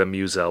talk about a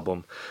Muse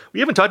album. We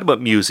haven't talked about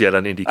Muse yet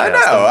on IndieCast. I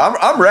know.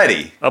 I'm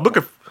ready. I'm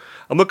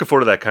looking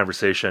forward to that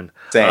conversation.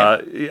 Same.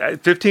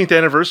 15th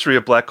anniversary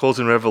of Black Holes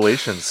and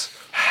Revelations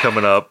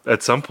coming up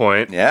at some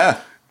point. Yeah.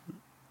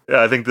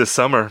 Yeah, I think this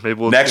summer.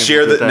 Maybe next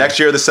year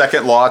the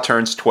Second Law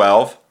turns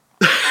 12.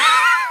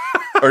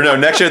 Or no,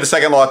 next year the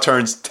Second Law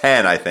turns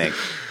 10, I think.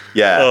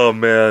 Yeah. Oh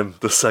man,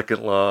 the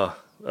Second Law.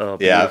 Oh,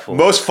 beautiful. Yeah.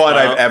 Most fun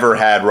I've ever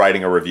had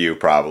writing a review,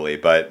 probably,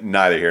 but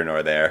neither here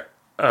nor there.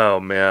 Oh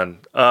man.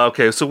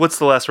 Okay, so what's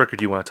the last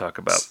record you want to talk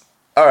about?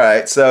 All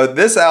right, so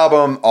this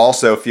album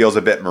also feels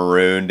a bit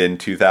marooned in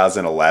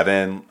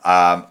 2011.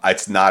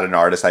 It's not an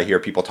artist I hear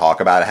people talk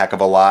about a heck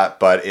of a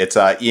lot, but it's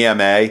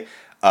EMA,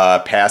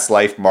 Past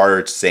Life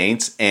Martyred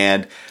Saints,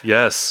 and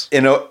yes,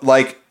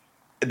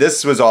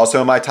 this was also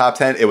in my top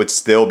 10. It would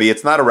still be.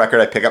 It's not a record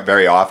I pick up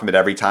very often, but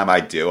every time I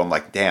do, I'm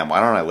like, damn, why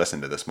don't I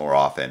listen to this more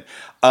often?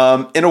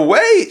 In a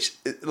way,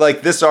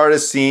 like this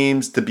artist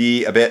seems to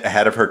be a bit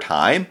ahead of her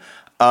time,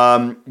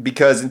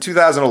 because in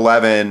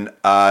 2011,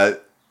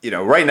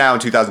 right now in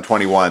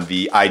 2021,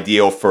 the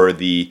ideal for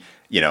the,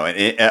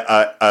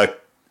 a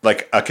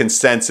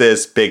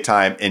consensus big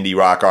time indie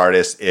rock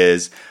artist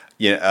is,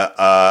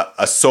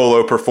 a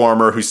solo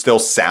performer who still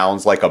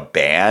sounds like a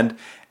band.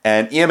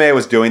 And EMA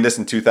was doing this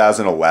in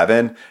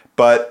 2011,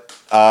 but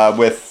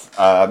with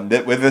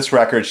this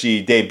record,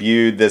 she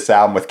debuted this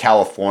album with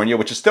California,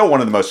 which is still one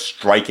of the most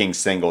striking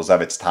singles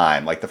of its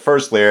time. Like the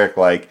first lyric,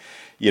 like,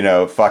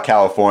 fuck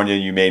California,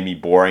 you made me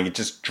boring. It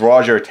just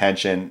draws your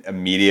attention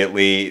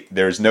immediately.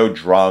 There's no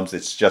drums.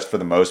 It's just, for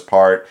the most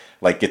part,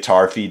 like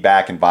guitar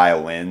feedback and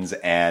violins.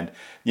 And,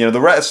 the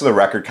rest of the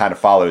record kind of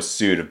follows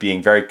suit of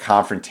being very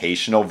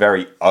confrontational,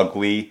 very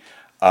ugly,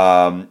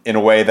 in a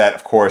way that,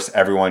 of course,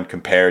 everyone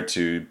compared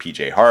to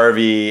PJ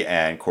Harvey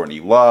and Courtney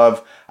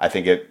Love. I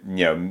think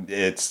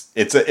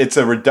it's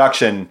a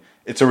reduction.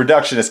 It's a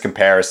reductionist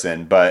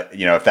comparison, but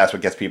if that's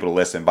what gets people to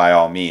listen, by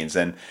all means.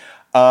 And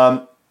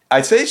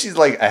I'd say she's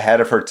like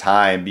ahead of her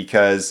time,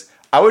 because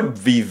I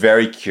would be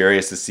very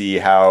curious to see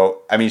how.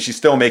 I mean, she's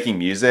still making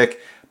music,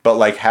 but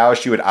like how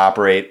she would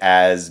operate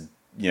as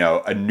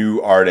a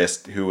new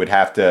artist who would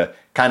have to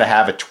kind of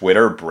have a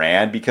Twitter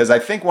brand. Because I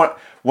think one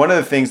of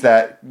the things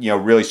that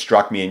really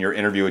struck me in your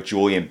interview with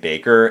Julian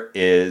Baker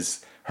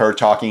is her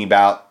talking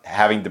about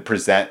having to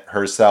present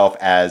herself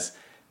as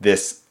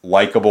this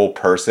likable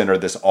person or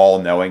this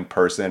all-knowing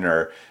person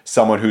or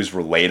someone who's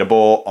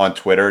relatable on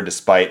Twitter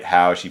despite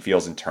how she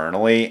feels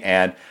internally.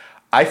 And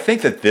I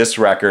think that this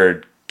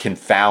record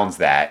confounds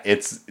that.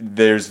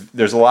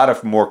 There's a lot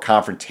of more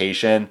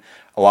confrontation,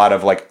 a lot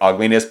of like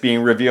ugliness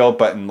being revealed,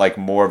 but in like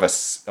more of a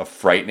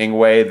frightening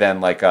way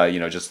than like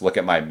just look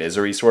at my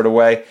misery sort of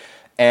way.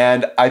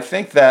 And I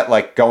think that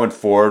like going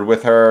forward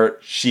with her,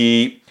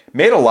 she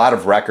made a lot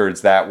of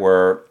records that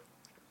were,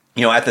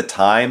 at the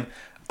time,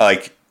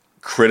 like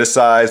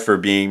criticized for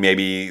being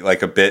maybe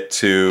like a bit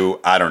too,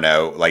 I don't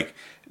know, like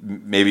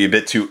maybe a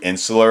bit too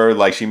insular.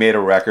 Like she made a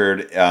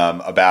record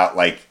about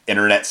like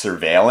internet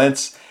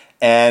surveillance.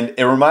 And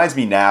it reminds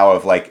me now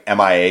of like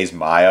MIA's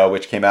Maya,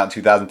 which came out in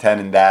 2010,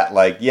 and that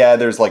like, yeah,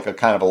 there's like a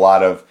kind of a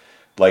lot of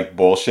like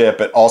bullshit,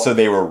 but also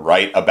they were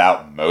right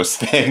about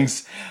most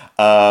things.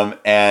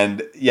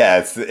 And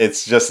yeah,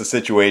 it's just a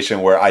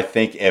situation where I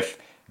think if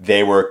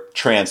they were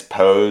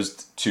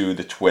transposed to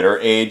the Twitter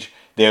age,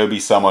 they would be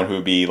someone who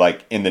would be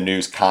like in the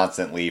news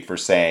constantly for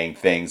saying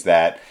things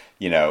that,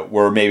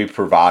 were maybe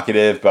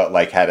provocative, but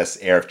like had an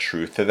air of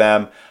truth to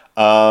them.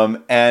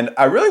 And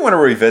I really want to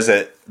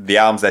revisit the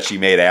albums that she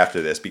made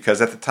after this,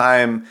 because at the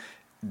time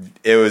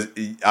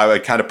I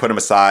would kind of put them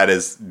aside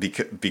as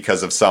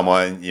because of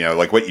someone,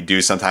 like what you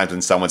do sometimes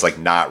when someone's like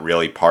not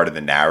really part of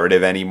the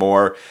narrative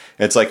anymore.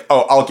 It's like,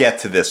 oh, I'll get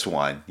to this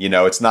one.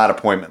 It's not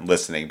appointment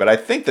listening, but I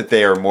think that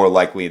they are more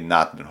likely than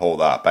not to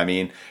hold up. I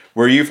mean,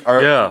 what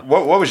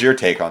was your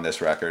take on this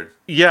record?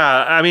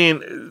 Yeah, I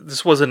mean,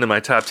 this wasn't in my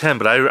top 10,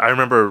 but I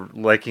remember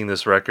liking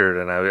this record,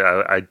 and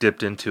I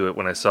dipped into it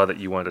when I saw that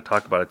you wanted to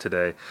talk about it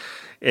today.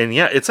 And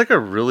yeah, it's like a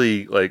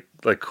really like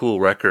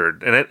cool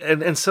record,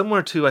 and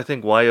similar to I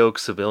think Wye Oak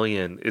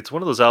Civilian, it's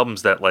one of those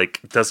albums that like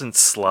doesn't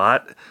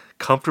slot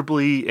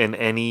comfortably in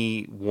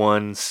any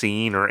one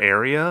scene or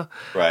area.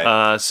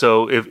 Right.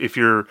 So if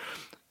you're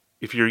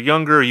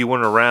younger, you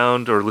weren't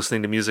around or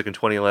listening to music in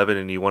 2011,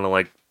 and you want to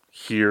like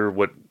hear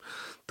what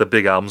the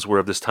big albums were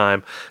of this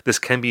time, this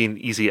can be an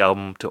easy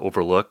album to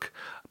overlook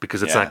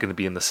because it's not going to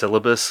be in the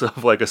syllabus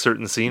of like a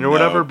certain scene or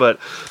whatever. But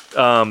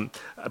I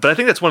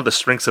think that's one of the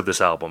strengths of this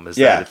album is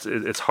that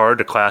it's hard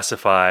to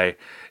classify.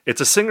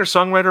 It's a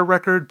singer-songwriter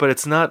record, but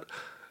it's not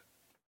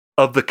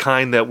of the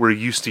kind that we're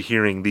used to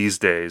hearing these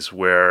days,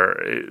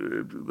 where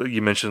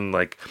you mentioned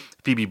like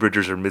Phoebe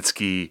Bridgers or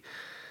Mitski.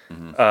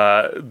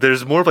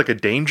 There's more of like a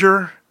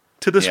danger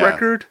to this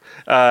record,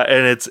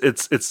 and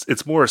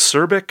it's more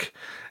acerbic,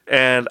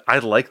 and I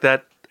like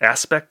that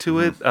aspect to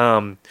it,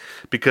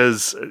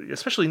 because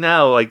especially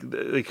now, like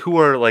who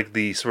are like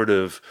the sort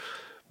of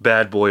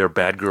bad boy or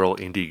bad girl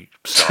indie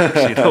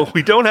stars?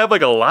 We don't have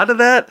like a lot of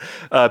that.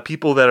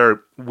 People that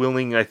are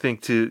willing, I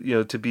think,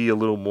 to to be a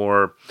little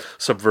more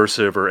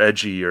subversive or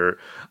edgy or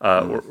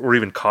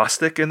even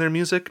caustic in their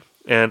music,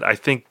 and I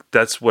think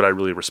that's what I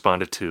really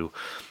responded to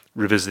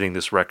revisiting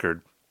this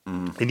record.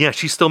 And yeah,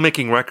 she's still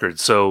making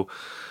records, so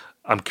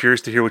I'm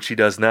curious to hear what she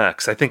does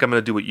next. I think I'm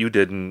going to do what you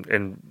did and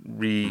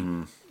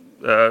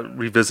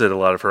revisit a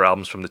lot of her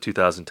albums from the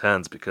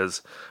 2010s,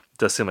 because it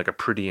does seem like a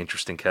pretty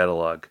interesting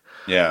catalog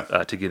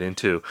to get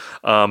into.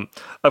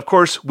 Of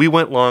course, we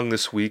went long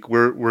this week.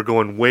 We're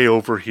going way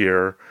over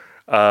here.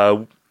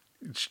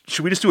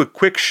 Should we just do a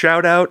quick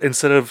shout out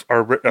instead of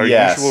our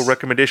usual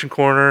recommendation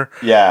corner?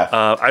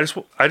 Yeah. I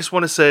just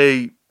want to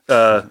say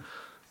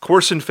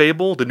Course and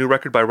Fable, the new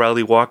record by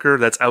Riley Walker,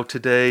 that's out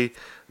today.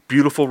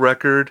 Beautiful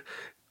record.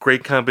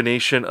 Great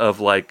combination of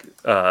like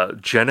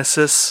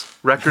Genesis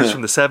records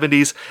from the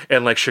 70s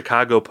and like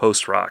Chicago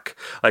post-rock.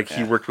 Like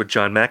he worked with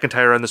John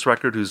McEntire on this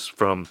record, who's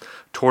from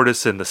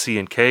Tortoise and the Sea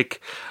and Cake.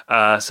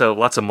 So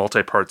lots of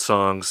multi-part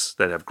songs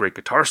that have great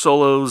guitar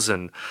solos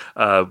and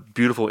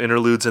beautiful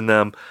interludes in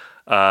them.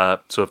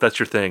 So if that's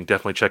your thing,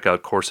 definitely check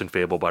out Course and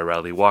Fable by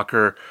Riley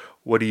Walker.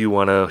 What do you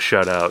want to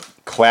shout out?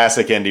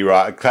 Classic indie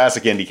rock,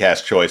 classic indie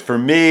cast choice. For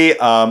me,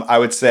 I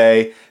would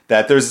say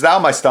that there's an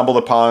album I stumbled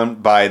upon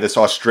by this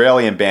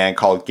Australian band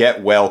called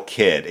Get Well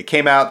Kid. It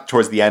came out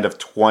towards the end of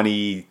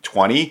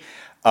 2020,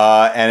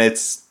 and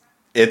it's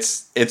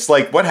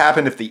like what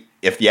happened if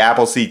the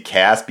Appleseed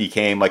Cast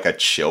became like a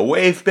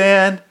chillwave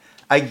band,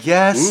 I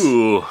guess.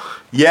 Ooh.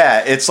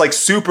 Yeah, it's like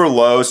super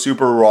low,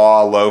 super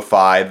raw,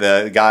 lo-fi.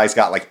 The guy's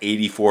got like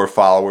 84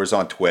 followers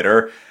on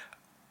Twitter.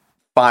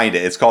 Find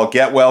it. It's called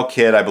Get Well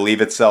Kid. I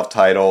believe it's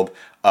self-titled.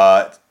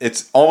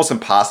 It's almost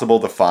impossible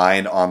to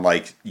find on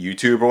like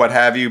YouTube or what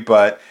have you,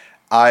 but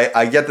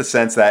I get the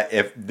sense that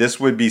if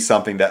this would be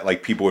something that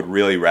like people would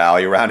really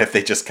rally around if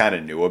they just kind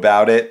of knew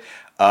about it.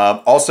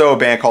 Also a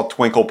band called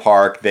Twinkle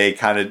Park. They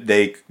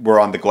were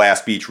on the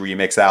Glass Beach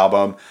remix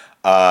album.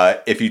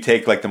 If you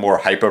take like the more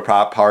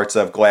hyperpop parts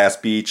of Glass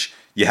Beach,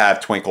 you have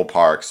Twinkle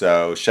Park.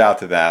 So shout out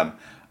to them.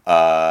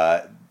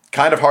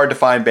 Kind of hard to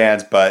find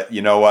bands, but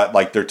you know what?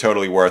 Like they're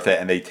totally worth it,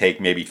 and they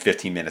take maybe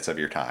 15 minutes of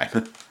your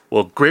time.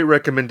 Well, great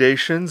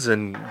recommendations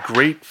and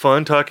great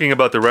fun talking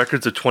about the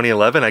records of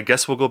 2011. I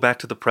guess we'll go back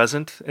to the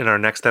present in our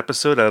next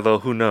episode, although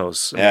who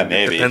knows? Maybe.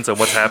 It depends on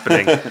what's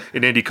happening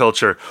in indie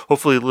culture.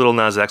 Hopefully Lil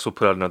Nas X will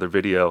put out another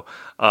video.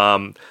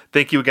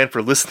 Thank you again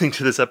for listening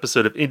to this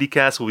episode of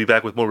IndieCast. We'll be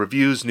back with more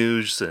reviews,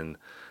 news, and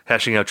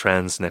hashing out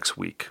trends next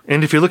week.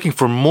 And if you're looking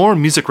for more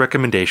music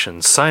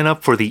recommendations, sign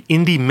up for the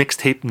Indie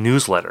Mixtape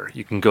newsletter.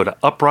 You can go to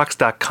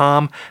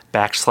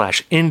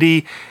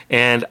uprocks.com/indie,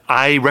 and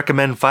I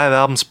recommend 5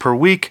 albums per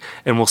week,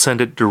 and we'll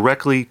send it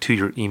directly to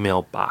your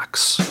email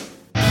box.